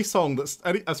awful. Any film that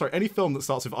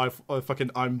starts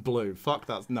with I'm blue. Fuck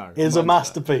that. No. Is a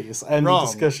masterpiece. End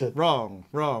of discussion. Wrong.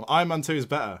 Iron Man 2 is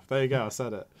better. There you go, I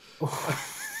said it.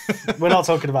 We're not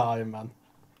talking about Iron Man.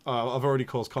 Oh, I've already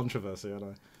caused controversy, haven't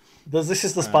I? This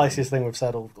is the spiciest thing we've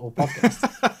said all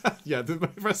podcast. Yeah, the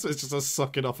rest of it's just us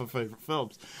sucking off of favourite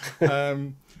films.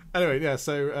 Anyway, yeah,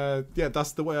 so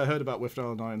that's the way I heard about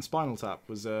Withnail and I and Spinal Tap,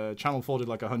 was Channel 4 did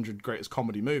like 100 greatest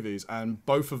comedy movies, and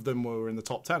both of them were in the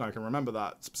top 10. I can remember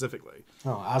that specifically.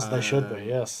 Oh, as they should be,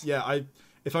 yes. Yeah,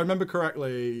 if I remember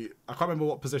correctly, I can't remember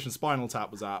what position Spinal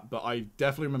Tap was at, but I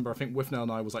definitely remember, I think Withnail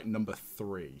and I was like number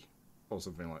 3. Or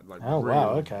something like oh, really, wow,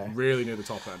 okay. Really near the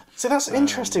top end. So that's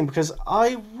interesting, because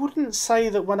I wouldn't say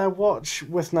that when I watch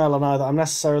Withnail and I that I'm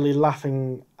necessarily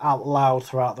laughing out loud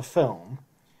throughout the film.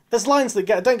 There's lines that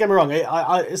don't get me wrong,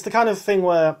 it's the kind of thing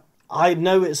where I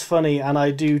know it's funny and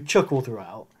I do chuckle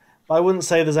throughout, but I wouldn't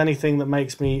say there's anything that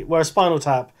makes me... Whereas Spinal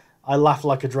Tap, I laugh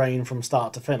like a drain from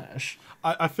start to finish.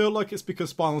 I feel like it's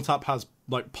because Spinal Tap has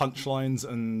like punchlines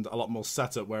and a lot more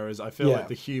setup, whereas I feel like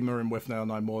the humour in Withnail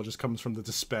and I more just comes from the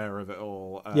despair of it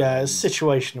all. It's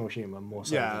situational humour more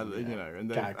so. Yeah, than,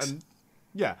 gags.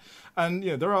 There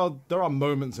are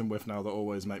moments in Withnail that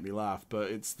always make me laugh, but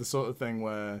it's the sort of thing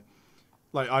where,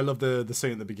 like, I love the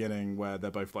scene at the beginning where they're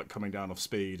both like coming down off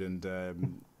speed, and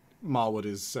Marwood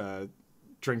is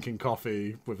drinking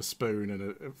coffee with a spoon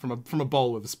and from a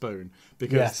bowl with a spoon,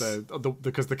 because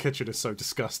because the kitchen is so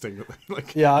disgusting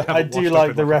that I do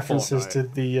like the references to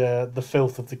the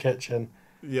filth of the kitchen.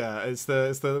 Yeah, it's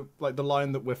the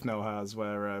line that Withnail has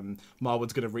where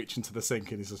Marwood's going to reach into the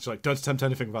sink and he's just like, don't attempt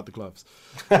anything without the gloves.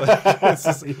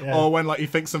 Or when like he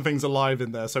thinks something's alive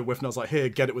in there, so Withnail's like, here,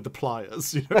 get it with the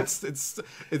pliers.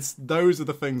 It's those are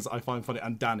the things I find funny.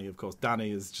 And Danny, of course, Danny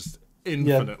is just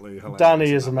infinitely hilarious.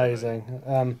 Danny is amazing.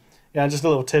 And just a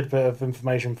little tidbit of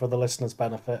information for the listeners'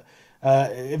 benefit.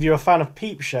 If you're a fan of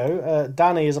Peep Show,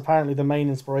 Danny is apparently the main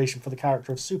inspiration for the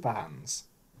character of Super Hands.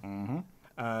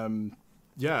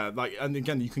 Yeah, like, and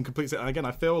again, you can complete it. And again,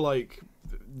 I feel like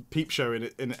Peep Show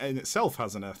in itself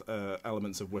has an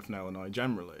elements of Withnail and I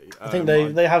generally. I think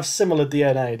they have similar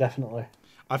DNA, definitely.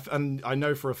 And I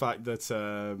know for a fact that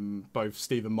both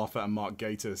Stephen Moffat and Mark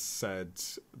Gatiss said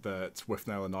that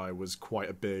Withnail and I was quite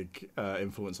a big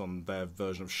influence on their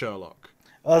version of Sherlock.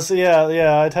 So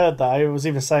yeah, I'd heard that. I was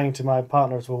even saying to my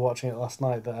partner as we were watching it last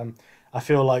night that I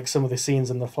feel like some of the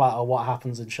scenes in the flat are what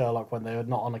happens in Sherlock when they're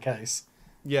not on a case.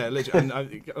 Yeah, literally,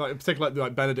 and particularly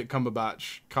like Benedict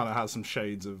Cumberbatch kind of has some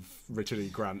shades of Richard E.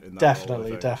 Grant in that.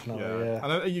 Definitely, role,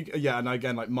 definitely, yeah. And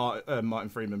again, like Martin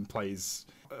Freeman plays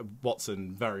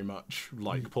Watson very much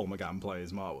like Paul McGann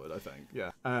plays Marwood, I think.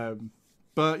 Yeah.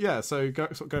 But yeah, so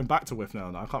going back to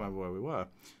Withnail now, I can't remember where we were.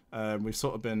 We've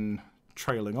sort of been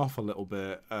trailing off a little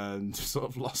bit and sort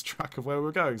of lost track of where we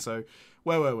were going. So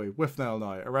where were we? Withnail and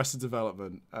I, Arrested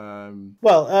Development.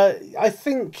 I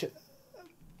think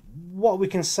what we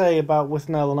can say about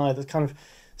Withnail and I that's kind of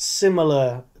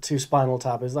similar to Spinal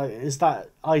Tap is that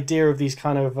idea of these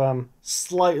kind of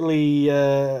slightly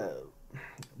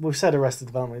we've said Arrested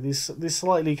Development, these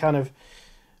slightly kind of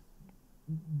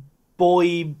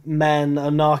boy men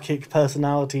anarchic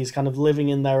personalities kind of living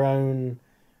in their own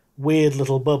weird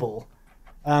little bubble.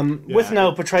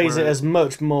 Withnail portrays it as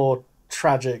much more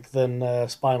tragic than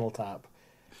Spinal Tap.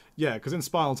 Yeah, because in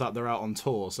Spinal Tap they're out on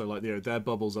tour, so like their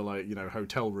bubbles are like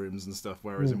hotel rooms and stuff,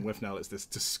 whereas in Withnail it's this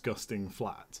disgusting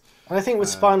flat. And I think with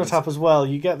Spinal Tap as well,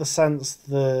 you get the sense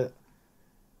that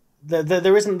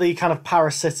there isn't the kind of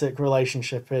parasitic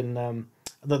relationship in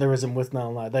that there is in Withnail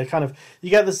and I. They kind of you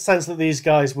get the sense that these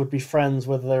guys would be friends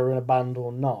whether they were in a band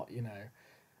or not,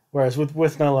 Whereas with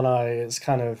Withnail and I, it's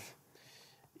kind of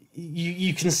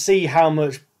you can see how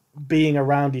much being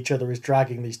around each other is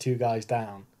dragging these two guys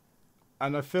down.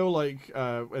 And I feel like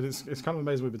it's kind of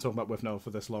amazing we've been talking about Withnail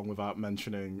for this long without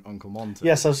mentioning Uncle Monty.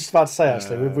 Yes, I was just about to say,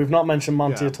 actually, we've not mentioned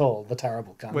Monty at all, the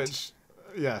terrible cunt.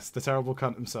 Yes, the terrible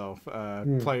cunt himself,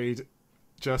 played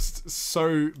just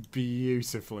so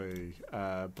beautifully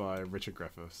by Richard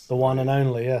Griffiths. The one and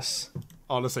only, yes.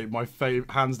 Honestly,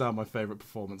 hands down my favourite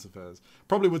performance of his.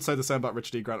 Probably would say the same about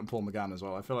Richard E. Grant and Paul McGann as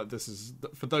well. I feel like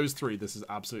for those three, this is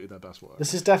absolutely their best work.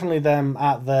 This is definitely them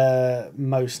at their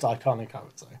most iconic, I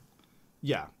would say.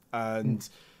 Yeah, and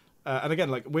again,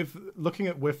 like with looking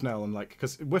at Withnail and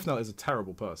because Withnail is a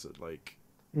terrible person,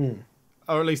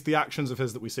 or at least the actions of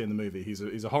his that we see in the movie. He's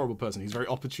a horrible person. He's very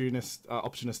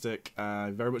opportunistic.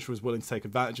 Very much was willing to take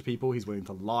advantage of people. He's willing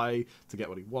to lie to get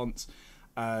what he wants,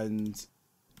 and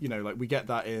we get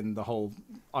that in the whole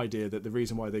idea that the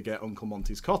reason why they get Uncle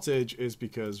Monty's cottage is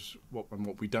because what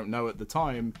we don't know at the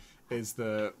time is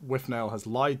that Withnail has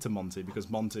lied to Monty because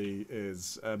Monty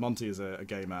is a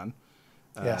gay man.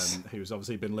 Yes. Who's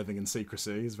obviously been living in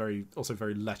secrecy. He's also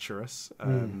very lecherous.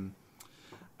 So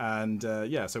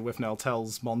Withnail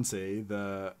tells Monty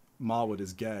that Marwood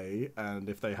is gay, and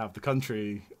if they have the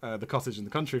cottage in the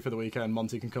country for the weekend,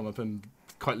 Monty can come up and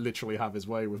quite literally have his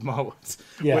way with Marwood.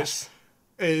 Yes. Which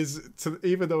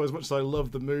even though as much as I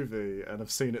love the movie and have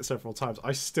seen it several times,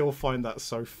 I still find that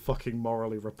so fucking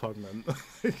morally repugnant.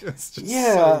 It's just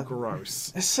so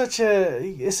gross.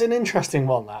 It's an interesting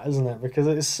one, that, isn't it? Because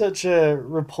it's such a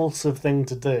repulsive thing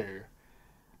to do.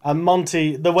 And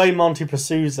the way Monty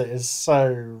pursues it is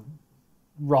so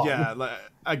wrong. Yeah,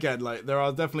 there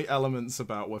are definitely elements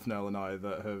about Withnail and I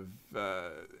that have,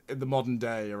 in the modern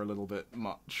day, are a little bit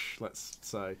much, let's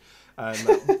say.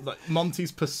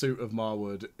 Monty's pursuit of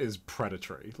Marwood is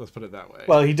predatory, let's put it that way.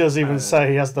 Well, he does even say,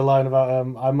 he has the line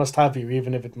about, I must have you,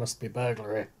 even if it must be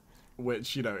burglary.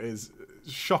 Which, is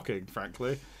shocking,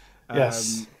 frankly.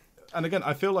 Yes. And again,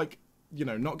 I feel like,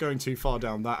 not going too far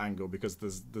down that angle, because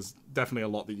there's definitely a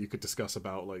lot that you could discuss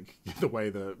about, the way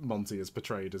that Monty is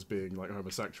portrayed as being,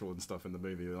 homosexual and stuff in the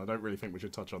movie, and I don't really think we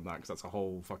should touch on that, because that's a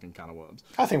whole fucking can of worms.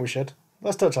 I think we should.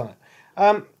 Let's touch on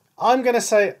it. I'm going to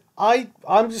say,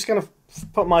 I'm just going to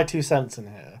put my 2 cents in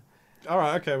here. All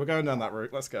right, okay, we're going down that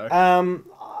route. Let's go.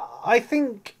 I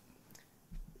think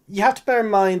you have to bear in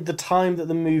mind the time that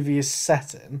the movie is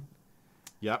set in.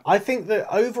 Yeah. I think that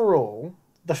overall,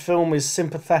 the film is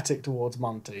sympathetic towards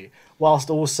Monty,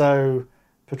 whilst also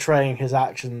portraying his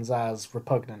actions as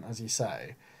repugnant, as you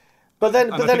say. But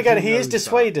then again, he is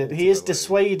dissuaded. He is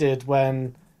dissuaded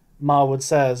when Marwood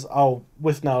says, "Oh,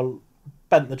 Withnail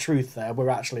bent the truth there. We're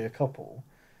actually a couple."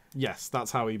 Yes,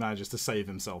 that's how he manages to save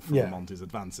himself from Monty's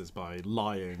advances, by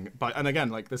lying. And again,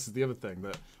 this is the other thing,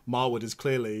 that Marwood is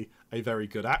clearly a very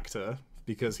good actor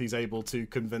because he's able to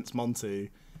convince Monty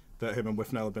that him and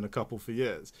Withnail have been a couple for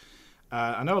years.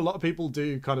 I know a lot of people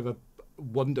do kind of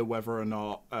wonder whether or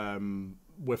not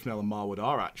Withnail and Marwood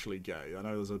are actually gay. I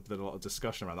know there's been a lot of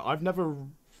discussion around that. I've never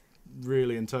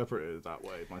really interpreted it that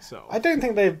way myself. I don't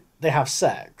think they have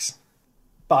sex,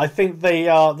 but I think they're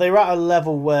at a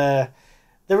level where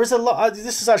there is a lot.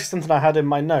 This is actually something I had in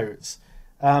my notes,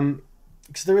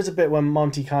 because there is a bit when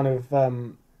Monty kind of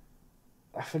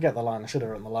I forget the line. I should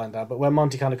have written the line down, but where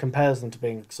Monty kind of compares them to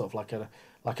being sort of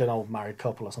like an old married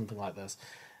couple or something like this.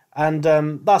 And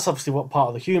that's obviously what part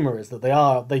of the humour is, that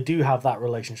they do have that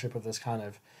relationship of this kind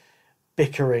of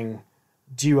bickering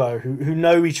duo who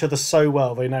know each other so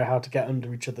well, they know how to get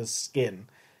under each other's skin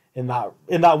in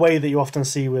that way that you often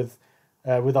see with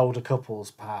older couples,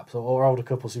 perhaps, or older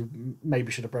couples who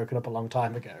maybe should have broken up a long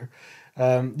time ago.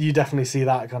 You definitely see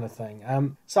that kind of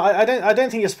thing. So I don't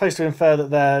think you're supposed to infer that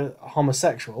they're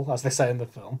homosexual, as they say in the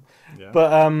film. Yeah.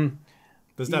 But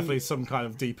there's definitely some kind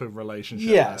of deeper relationship.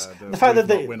 Yes, there the fact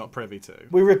that we're not privy to.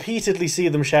 We repeatedly see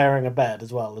them sharing a bed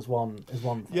as well as one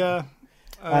thing. Yeah,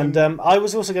 and I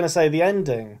was also going to say the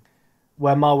ending,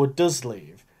 where Marwood does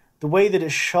leave, the way that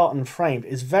it's shot and framed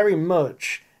is very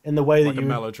much in the way like that a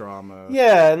melodrama.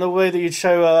 Yeah, in the way that you'd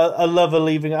show a lover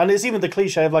leaving, and it's even the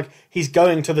cliche of like he's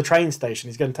going to the train station,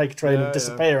 he's going to take a train and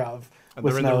disappear out of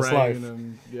Withnail's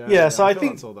life. So I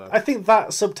think that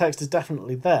subtext is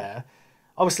definitely there.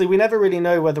 Obviously, we never really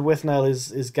know whether Withnail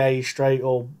is gay, straight,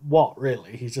 or what.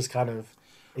 Really, he's just kind of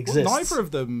exists. Well,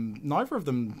 neither of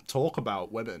them talk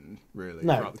about women really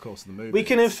throughout the course of the movie. We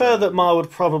can infer that Marwood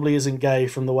probably isn't gay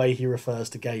from the way he refers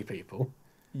to gay people.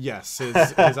 Yes, his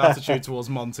attitude towards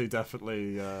Monty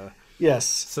definitely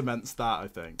cements that, I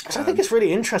think. So I think it's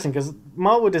really interesting because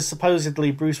Marwood is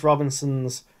supposedly Bruce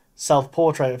Robinson's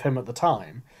self-portrait of him at the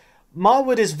time.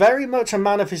 Marwood is very much a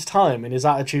man of his time in his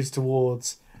attitudes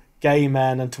towards gay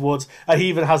men and towards... he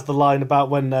even has the line about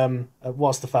when...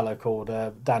 what's the fellow called?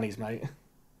 Danny's mate.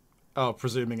 Oh,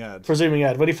 Presuming Ed. Presuming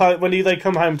Ed. When they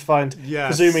come home to find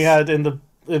Presuming Ed in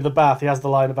the bath, he has the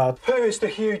line about... Who is the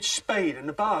huge spade in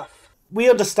the bath? We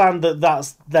understand that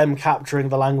that's them capturing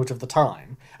the language of the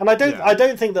time, and I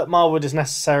don't think that Marwood is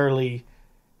necessarily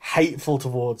hateful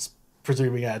towards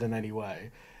Presuming Ed in any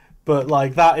way, but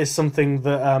like that is something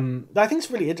that I think is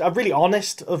really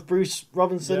honest of Bruce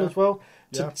Robinson as well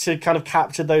to kind of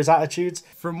capture those attitudes.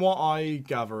 From what I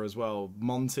gather as well,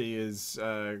 Monty is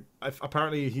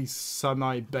apparently he's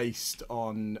semi-based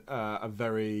on a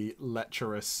very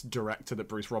lecherous director that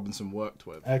Bruce Robinson worked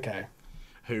with. Okay.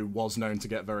 Who was known to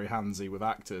get very handsy with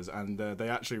actors, and they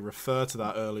actually refer to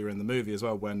that earlier in the movie as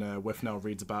well when Withnail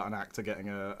reads about an actor getting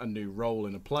a new role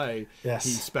in a play. Yes.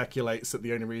 He speculates that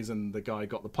the only reason the guy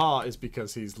got the part is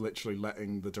because he's literally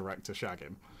letting the director shag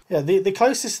him. Yeah, the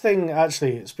closest thing,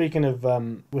 actually, speaking of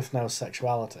Withnail's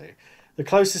sexuality, the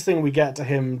closest thing we get to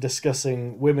him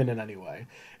discussing women in any way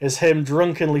is him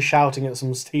drunkenly shouting at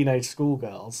some teenage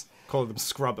schoolgirls. Calling them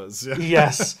scrubbers. Yeah.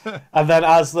 Yes. And then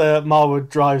as the Marwood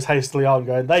drives hastily on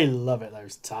going, they love it,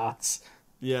 those tarts.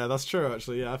 Yeah, that's true,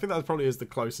 actually. Yeah, I think that probably is the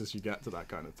closest you get to that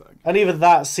kind of thing. And even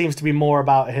that seems to be more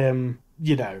about him,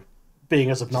 being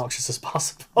as obnoxious as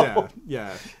possible.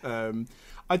 Yeah.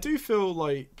 I do feel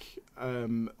like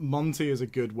Monty is a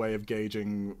good way of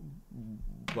gauging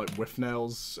like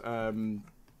Withnail's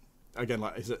again,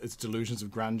 like it's delusions of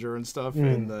grandeur and stuff.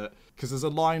 In the because there's a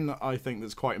line I think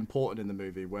that's quite important in the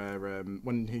movie where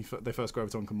when they first go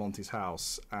over to Uncle Monty's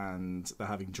house and they're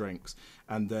having drinks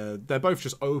and they're both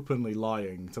just openly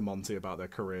lying to Monty about their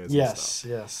careers. Yes,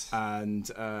 and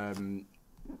stuff. And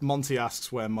Monty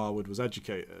asks where Marwood was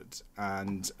educated,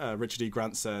 and Richard E.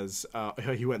 Grant says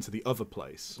he went to the other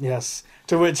place. Yes,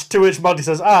 to which Monty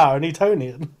says, an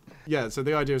Etonian. Yeah, so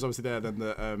the idea is obviously there then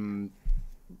that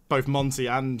both Monty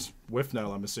and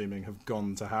Withnail, I'm assuming, have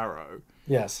gone to Harrow.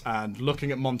 Yes. And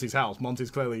looking at Monty's house,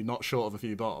 Monty's clearly not short of a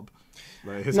few bob.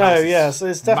 Like, so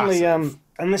it's definitely... and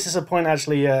this is a point,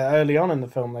 actually, early on in the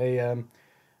film,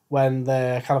 when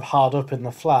they're kind of hard up in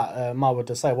the flat, Marwood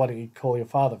does say, why don't you call your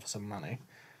father for some money?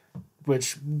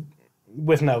 Which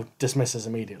Withnail dismisses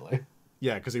immediately.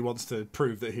 Yeah, because he wants to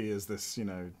prove that he is this,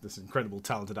 this incredible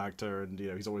talented actor, and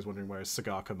he's always wondering where his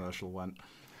cigar commercial went.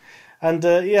 And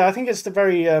I think it's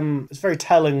it's very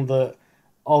telling that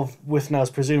of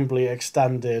Withnail's presumably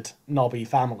extended knobby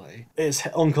family, it's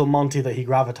Uncle Monty that he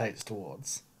gravitates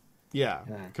towards. Yeah,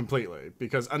 completely.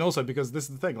 Because this is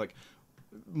the thing, like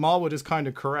Marwood is kind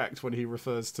of correct when he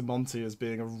refers to Monty as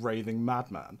being a raving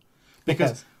madman,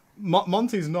 because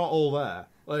Monty's not all there.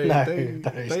 Like,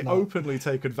 they openly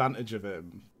take advantage of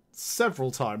him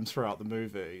several times throughout the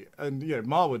movie, and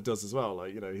Marwood does as well.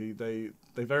 Like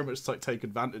they very much take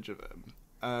advantage of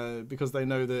him because they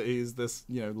know that he's this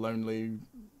lonely,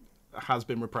 has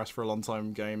been repressed for a long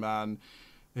time gay man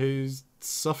who's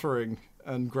suffering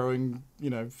and growing,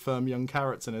 firm young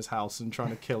carrots in his house and trying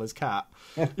to kill his cat.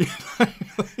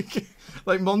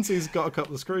 like Monty's got a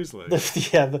couple of screws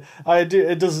loose. I do.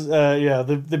 It does.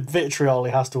 The vitriol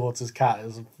he has towards his cat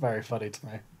is very funny to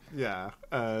me. Yeah,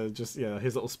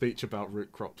 his little speech about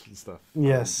root crops and stuff.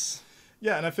 Yes.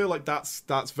 Yeah, and I feel like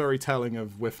that's very telling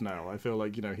of Withnail. I feel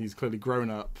like, he's clearly grown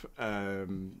up,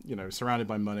 surrounded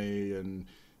by money and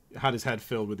had his head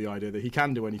filled with the idea that he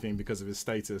can do anything because of his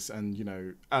status.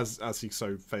 And, as he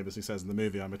so famously says in the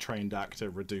movie, I'm a trained actor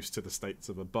reduced to the status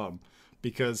of a bum,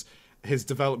 because his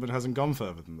development hasn't gone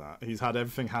further than that. He's had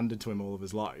everything handed to him all of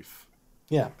his life.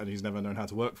 Yeah. And he's never known how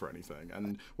to work for anything.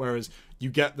 And whereas you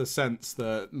get the sense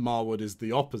that Marwood is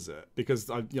the opposite, because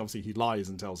obviously he lies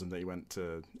and tells him that he went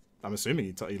to... I'm assuming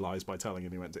he lies by telling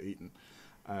him he went to Eton.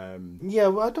 I'm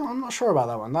not sure about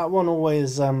that one. That one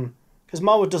always... Because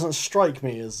Marwood doesn't strike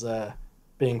me as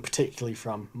being particularly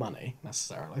from money,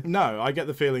 necessarily. No, I get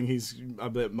the feeling he's a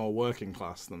bit more working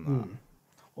class than that.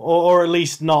 Or at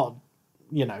least not,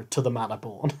 to the manner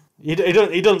born. He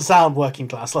doesn't sound working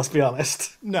class, let's be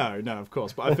honest. No, of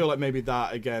course. But I feel like maybe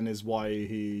that, again, is why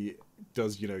he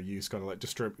does, use kind of like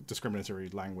discriminatory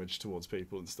language towards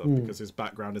people and stuff, because his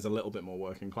background is a little bit more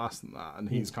working class than that. And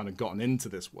he's kind of gotten into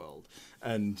this world.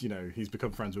 And, he's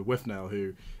become friends with Withnail,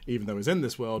 who, even though he's in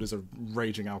this world, is a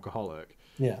raging alcoholic.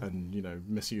 Yeah. And,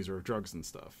 misuser of drugs and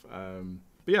stuff.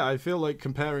 But yeah, I feel like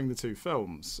comparing the two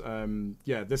films,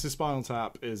 This Is Spinal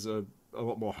Tap is a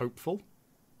lot more hopeful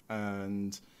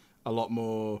and a lot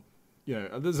more,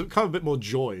 there's a kind of a bit more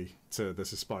joy to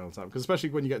This Is Spinal Tap, because especially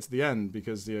when you get to the end,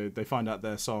 because they find out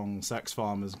their song Sex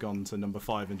Farm has gone to number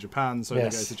 5 in Japan, so they go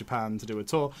to Japan to do a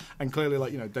tour, and clearly,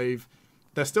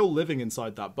 they're still living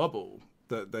inside that bubble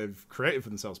that they've created for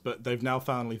themselves, but they've now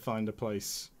finally found a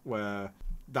place where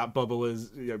that bubble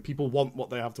is, people want what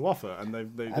they have to offer, and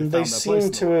they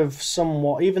seem to have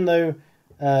somewhat, even though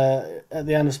at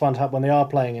the end of Spinal Tap, when they are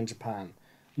playing in Japan,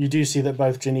 you do see that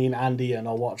both Janine and Ian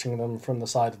are watching them from the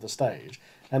side of the stage.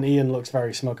 And Ian looks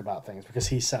very smug about things because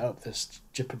he set up this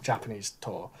Japanese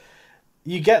tour.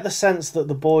 You get the sense that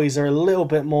the boys are a little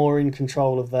bit more in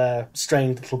control of their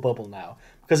strained little bubble now.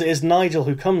 Because it is Nigel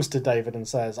who comes to David and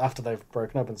says, after they've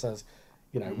broken up, and says,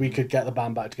 we could get the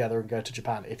band back together and go to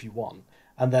Japan if you want.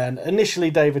 And then initially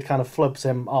David kind of flubs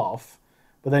him off.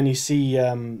 But then you see,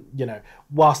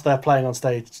 whilst they're playing on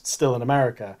stage still in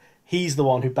America, he's the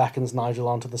one who beckons Nigel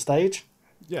onto the stage.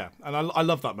 Yeah, and I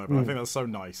love that moment. I think that's so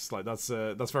nice. Like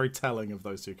that's very telling of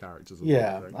those two characters.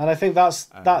 And I think that's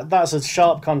a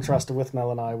sharp contrast to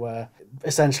Withnail and I, where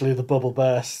essentially the bubble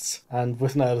bursts and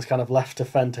Withnail is kind of left to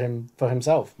fend for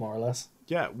himself, more or less.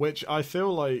 Yeah, which I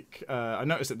feel like I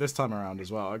noticed it this time around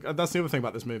as well. That's the other thing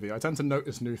about this movie. I tend to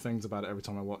notice new things about it every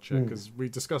time I watch it, because we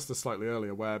discussed this slightly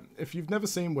earlier, where if you've never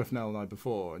seen Withnail and I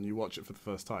before and you watch it for the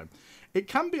first time, it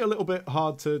can be a little bit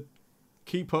hard to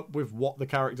keep up with what the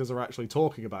characters are actually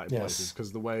talking about in places,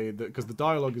 because the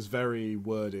dialogue is very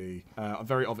wordy,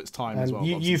 very of its time and as well.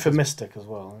 Euphemistic as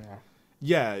well.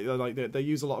 Yeah, like they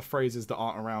use a lot of phrases that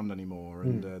aren't around anymore,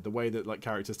 and the way that like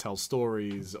characters tell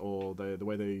stories, or the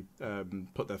way they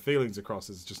put their feelings across,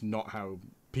 is just not how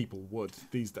people would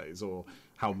these days, or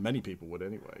how many people would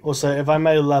anyway. Also, if I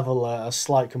may level a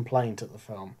slight complaint at the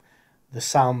film, the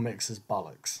sound mix is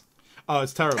bollocks. Oh,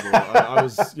 it's terrible.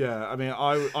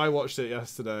 I watched it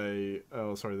yesterday.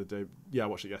 Oh, sorry, the day. Yeah, I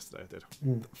watched it yesterday. I did.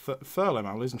 Furlough,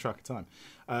 man, I'm losing track of time.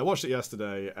 I watched it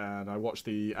yesterday, and I watched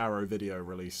the Arrow video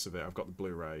release of it. I've got the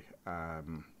Blu-ray,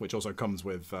 which also comes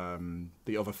with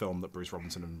the other film that Bruce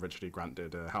Robinson and Richard E. Grant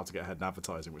did, How to Get Ahead in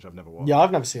Advertising, which I've never watched. Yeah,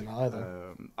 I've never seen that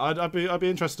either. I'd be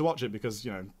interested to watch it because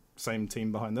same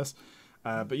team behind this.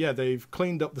 But yeah, they've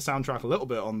cleaned up the soundtrack a little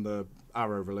bit on the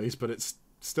Arrow release, but it's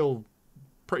still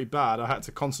pretty bad. I had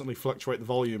to constantly fluctuate the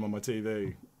volume on my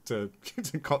TV to be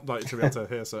able to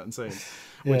hear certain scenes,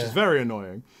 which is very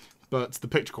annoying. But the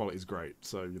picture quality is great,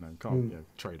 so can't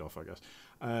trade off, I guess.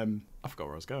 I forgot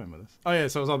where I was going with this. Oh yeah,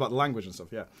 so I was all about the language and stuff.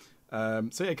 Yeah,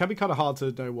 so yeah, it can be kind of hard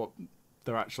to know what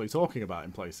they're actually talking about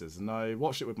in places. And I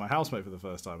watched it with my housemate for the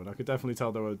first time, and I could definitely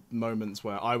tell there were moments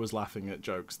where I was laughing at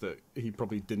jokes that he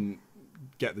probably didn't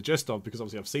get the gist of, because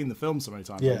obviously I've seen the film so many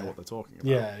times, I know what they're talking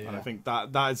about. And I think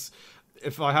that is,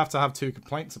 if I have to have two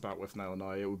complaints about Withnail and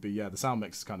I, it would be the sound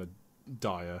mix is kind of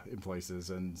dire in places,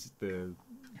 and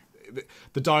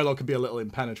the dialogue can be a little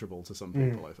impenetrable to some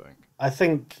people. I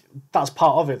think that's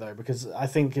part of it though, because I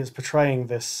think it's portraying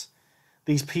these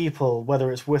people,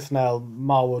 whether it's Withnail,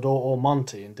 Marwood, or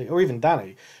Monty, or even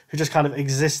Danny, who just kind of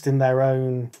exist in their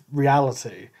own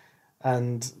reality,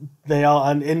 and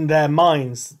in their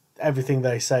minds, everything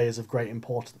they say is of great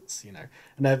importance,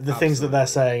 and the things that they're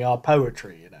saying are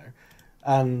poetry,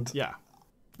 and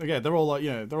Again, they're all like,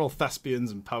 they're all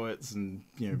thespians and poets and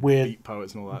Weird beat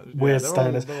poets and all that. weird they're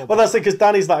stoners. all Well, that's it, because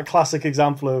Danny's that classic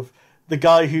example of the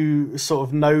guy who sort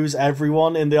of knows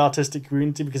everyone in the artistic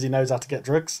community because he knows how to get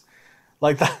drugs.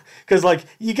 Like that, because like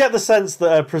you get the sense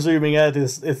that Presuming Ed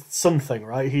is something,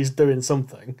 right? He's doing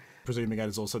something. Presuming Ed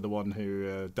is also the one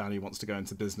who Danny wants to go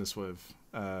into business with,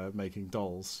 making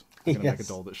dolls. He's going to make a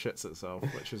doll that shits itself,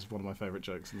 which is one of my favourite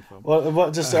jokes in the film. Well,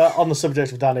 just on the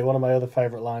subject of Danny, one of my other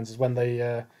favourite lines is when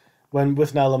when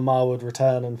Withnail and Marwood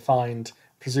return and find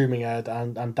Presuming Ed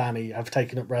and Danny have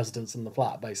taken up residence in the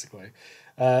flat, basically.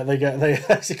 They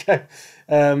actually go,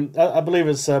 I believe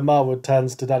it's Marwood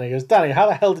turns to Danny and goes, "Danny, how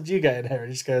the hell did you get in here?" And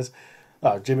he just goes,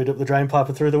 "Oh, jimmied up the drain pipe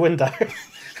and through the window."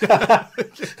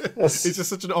 He's just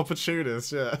such an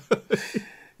opportunist, yeah.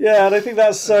 Yeah, and I think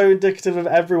that's so indicative of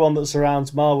everyone that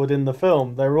surrounds Marwood in the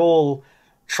film. They're all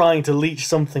trying to leech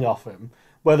something off him,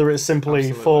 whether it's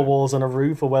simply four walls and a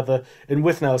roof, or whether, in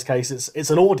Withnail's case,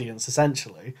 it's an audience,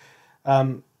 essentially.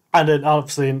 And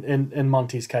obviously, in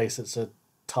Monty's case, it's a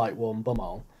tight, warm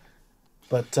bumhole.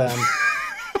 But...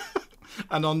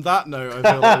 And on that note,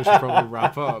 I feel like we should probably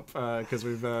wrap up, because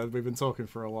we've been talking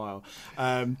for a while.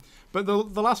 But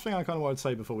the last thing I kind of wanted to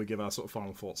say before we give our sort of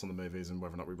final thoughts on the movies and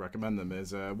whether or not we recommend them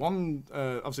is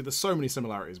obviously there's so many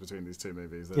similarities between these two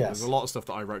movies. There's a lot of stuff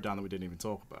that I wrote down that we didn't even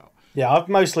talk about. Yeah, I've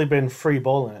mostly been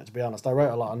free-balling it, to be honest. I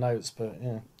wrote a lot of notes, but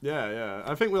yeah. Yeah.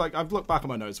 I think I've looked back on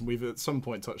my notes and we've at some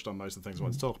point touched on most of the things I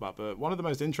wanted to talk about. But one of the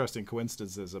most interesting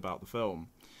coincidences about the film,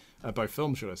 both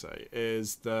films, should I say,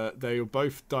 is that they were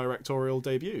both directorial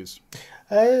debuts.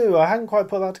 Oh, I hadn't quite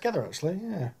put that together, actually.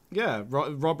 Yeah,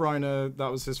 Rob Reiner,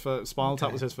 that was his first. Spinal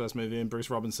Tap was his first movie, and Bruce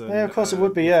Robinson. Yeah, of course it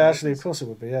would be. Yeah, actually, of course it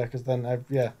would be. Yeah, because then,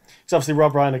 because obviously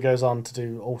Rob Reiner goes on to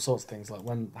do all sorts of things, like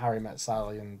When Harry Met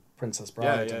Sally and Princess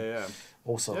Bride. Yeah.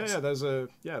 All sorts. Literally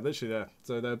there.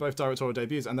 So they're both directorial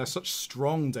debuts, and they're such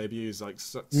strong debuts, like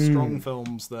strong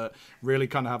films that really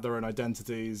kind of have their own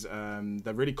identities.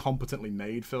 They're really competently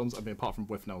made films. I mean, apart from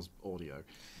Withnail's audio.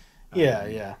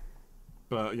 Yeah.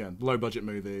 But yeah, low budget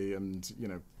movie, and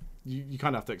you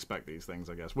kind of have to expect these things,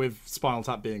 I guess. With Spinal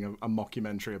Tap being a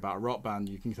mockumentary about a rock band,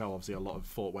 you can tell obviously a lot of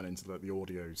thought went into the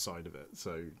audio side of it,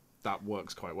 so that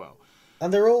works quite well.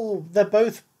 And they're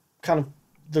both kind of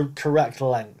the correct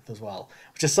length as well,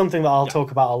 which is something that I'll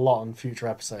talk about a lot in future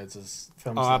episodes as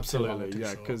films. Oh, absolutely,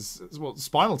 yeah, because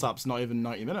Spinal Tap's not even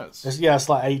 90 minutes. It's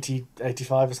like 80,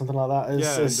 85 or something like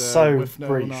that. It's so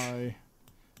brief.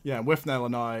 Withnail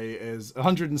and I is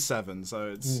 107,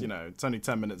 so it's it's only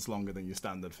 10 minutes longer than your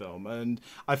standard film, and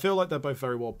I feel like they're both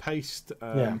very well paced.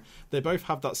 They both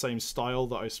have that same style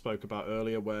that I spoke about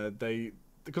earlier, where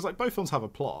because like both films have a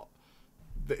plot.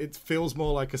 It feels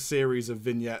more like a series of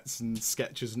vignettes and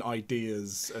sketches and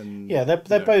ideas, and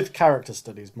they're both character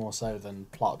studies more so than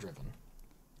plot driven.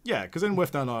 Yeah, because in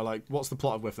Withnail and I, like, what's the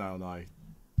plot of Withnail and I?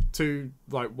 Two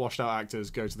like washed out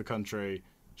actors go to the country,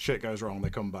 shit goes wrong,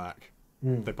 they come back.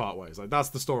 They part ways. Like, that's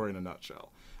the story in a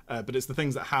nutshell. But it's the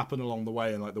things that happen along the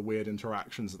way and like the weird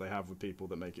interactions that they have with people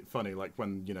that make it funny. Like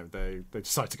when they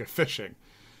decide to go fishing,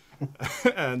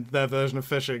 and their version of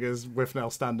fishing is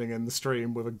Withnail standing in the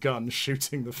stream with a gun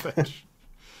shooting the fish.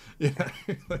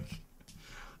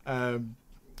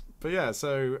 But yeah,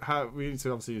 so we need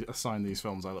to obviously assign these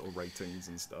films our little ratings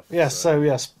and stuff. Yes. So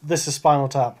yes, this is Spinal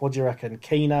Tap. What do you reckon,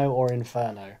 Kino or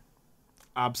Inferno?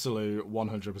 Absolute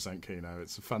 100% Kino.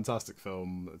 It's a fantastic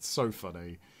film. It's so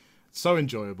funny, so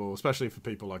enjoyable, especially for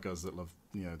people like us that love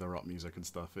the rock music and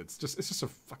stuff. It's just a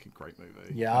fucking great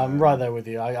movie. Yeah, I'm right there with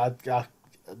you.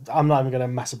 I'm not even going to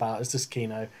mess about. It's just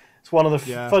Kino. It's one of the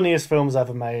funniest films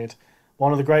ever made.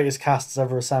 One of the greatest casts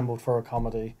ever assembled for a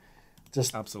comedy.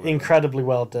 Just absolutely incredibly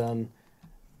well done.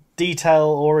 Detail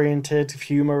oriented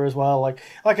humor as well. Like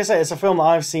I say, it's a film that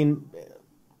I've seen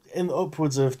in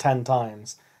upwards of 10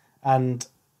 times. And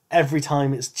every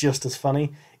time it's just as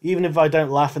funny. Even if I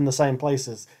don't laugh in the same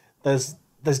places, there's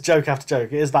joke after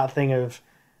joke. It is that thing of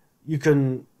you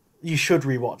should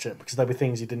rewatch it because there'll be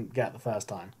things you didn't get the first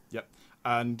time. Yep.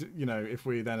 And, if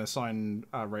we then assign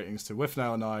our ratings to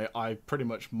Withnail and I pretty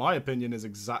much, my opinion is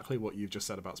exactly what you've just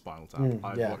said about Spinal Tap.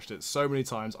 I've watched it so many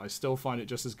times. I still find it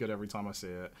just as good every time I see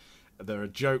it. There are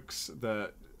jokes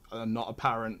that are not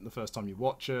apparent the first time you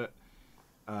watch it.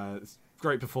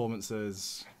 Great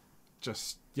performances.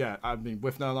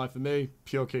 Withnail and I, for me,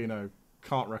 pure Kino.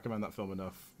 Can't recommend that film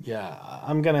enough. Yeah,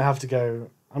 I'm gonna have to go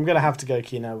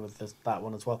Kino with that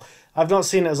one as well. I've not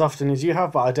seen it as often as you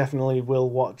have, but I definitely will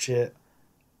watch it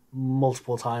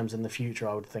multiple times in the future.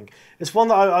 I would think it's one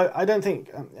that I don't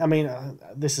think. I mean,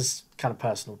 this is kind of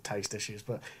personal taste issues,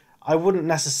 but I wouldn't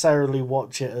necessarily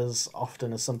watch it as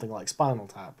often as something like Spinal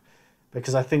Tap,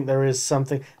 because I think there's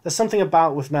something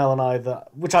about Withnail and I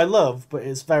which I love, but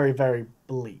it's very, very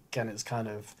bleak, and it's kind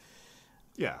of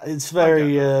it's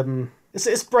very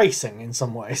it's bracing in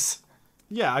some ways.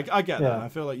 Yeah, I get that. I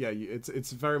feel like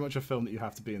it's very much a film that you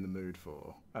have to be in the mood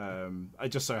for. It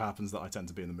just so happens that I tend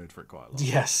to be in the mood for it quite a lot.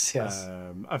 Yes.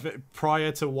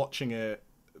 Prior to watching it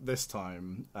this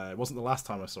time, it wasn't the last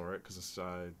time I saw it, because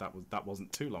that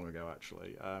wasn't too long ago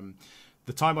actually.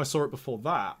 The time I saw it before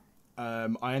that,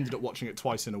 I ended up watching it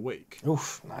twice in a week.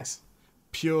 Oof, nice.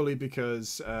 Purely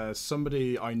because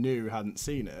somebody I knew hadn't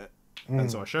seen it. And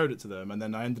so I showed it to them, and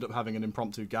then I ended up having an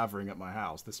impromptu gathering at my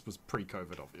house. This was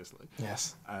pre-COVID, obviously.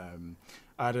 Yes.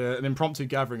 I had an impromptu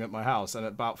gathering at my house, and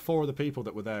about 4 of the people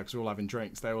that were there, because we were all having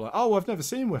drinks, they were like, "Oh, I've never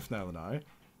seen Withnail and I."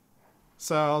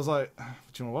 So I was like,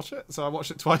 "Do you want to watch it?" So I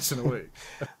watched it twice in a week.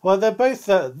 Well, they both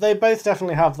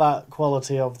definitely have that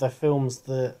quality of their films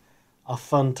that are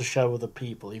fun to show other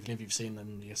people, even if you've seen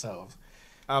them yourselves.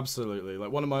 Absolutely.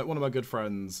 Like one of my good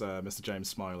friends, Mr. James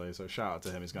Smiley, so shout out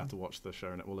to him. He's going to have to watch the show,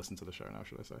 and we'll listen to the show now,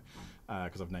 should I say,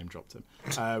 because I've name dropped him.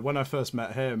 When I first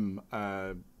met him,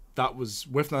 that was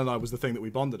Withnail and I was the thing that we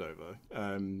bonded over.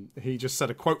 He just said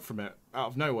a quote from it out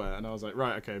of nowhere, and I was like,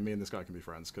 right, okay, me and this guy can be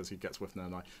friends, because he gets Withnail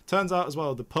and I. Turns out as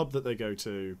well, the pub that they go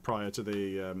to prior to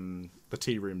the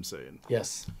tea room scene.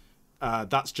 Yes.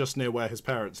 That's just near where his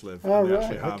parents live. Oh, and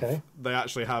right, they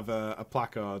actually have a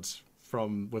placard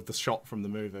with the shot from the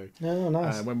movie. Oh,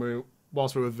 nice.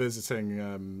 Whilst we were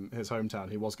visiting his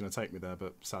hometown, he was going to take me there,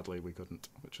 but sadly we couldn't,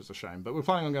 which is a shame. But we're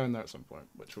planning on going there at some point,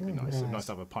 which would be nice. It'd be nice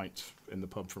to have a pint in the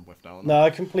pub from Withnail. No, I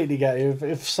completely get you.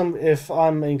 If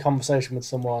I'm in conversation with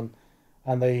someone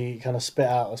and they kind of spit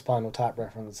out a Spinal Tap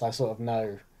reference, I sort of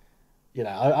know,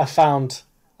 I found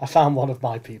one of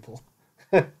my people.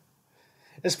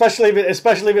 especially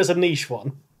if it's a niche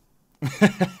one.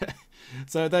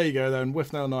 So there you go then,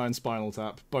 Withnail and I and Spinal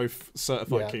Tap, both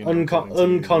certified Kino.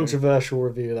 Uncontroversial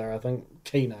review there, I think.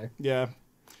 Kino. Yeah.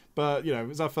 But, it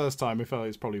was our first time. We felt it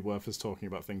was probably worth us talking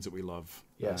about things that we love.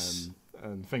 Yes.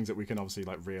 And things that we can obviously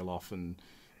reel off and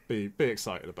be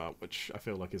excited about, which I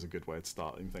feel like is a good way of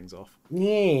starting things off.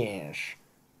 Yes.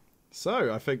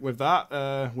 So I think with that,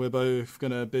 we're both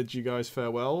going to bid you guys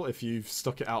farewell if you've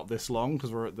stuck it out this long,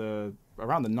 because we're at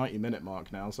around the 90-minute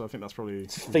mark now, so I think that's probably...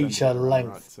 Feature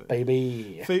length, right,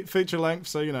 baby. Feature length,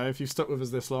 so, if you've stuck with us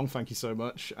this long, thank you so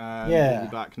much, and we'll be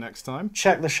back next time.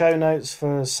 Check the show notes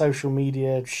for social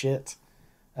media shit.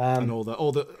 And all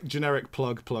the generic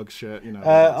plug shit,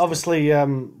 obviously,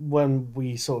 when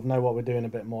we sort of know what we're doing a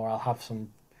bit more,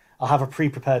 I'll have a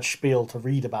pre-prepared spiel to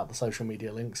read about the social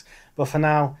media links. But for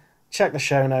now, check the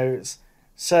show notes,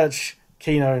 search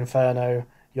Kino Inferno,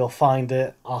 you'll find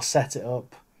it, I'll set it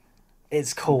up.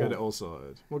 It's cool. We'll get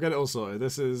it all sorted.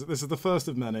 This is the first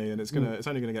of many, and it's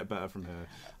only gonna get better from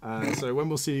here. So when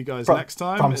we'll see you guys next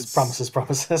time,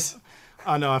 promises.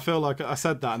 I know. I feel like I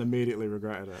said that and immediately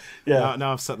regretted it. Yeah.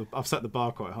 Now I've set the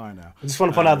bar quite high now. I just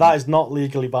want to point out that is not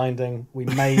legally binding. We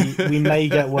may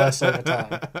get worse over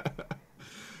time.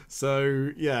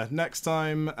 So yeah, next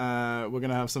time we're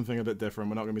gonna have something a bit different.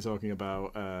 We're not gonna be talking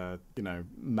about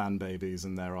man babies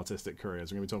and their artistic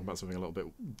careers. We're gonna be talking about something a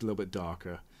little bit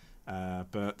darker.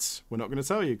 But we're not going to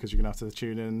tell you, because you're going to have to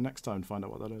tune in next time to find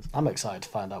out what that is. I'm excited to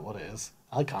find out what it is.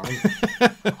 I can't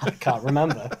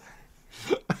remember.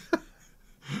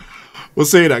 We'll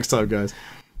see you next time, guys.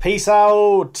 Peace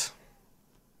out.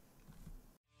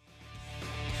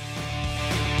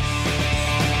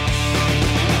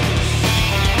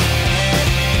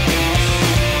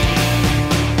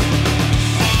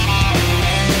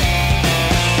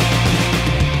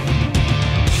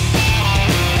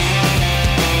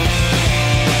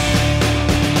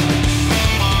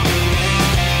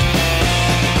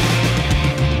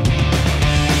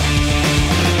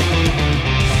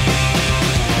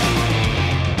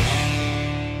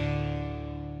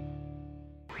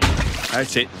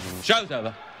 That's it. Show's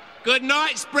over. Good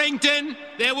night, Springton.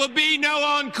 There will be no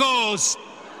encores.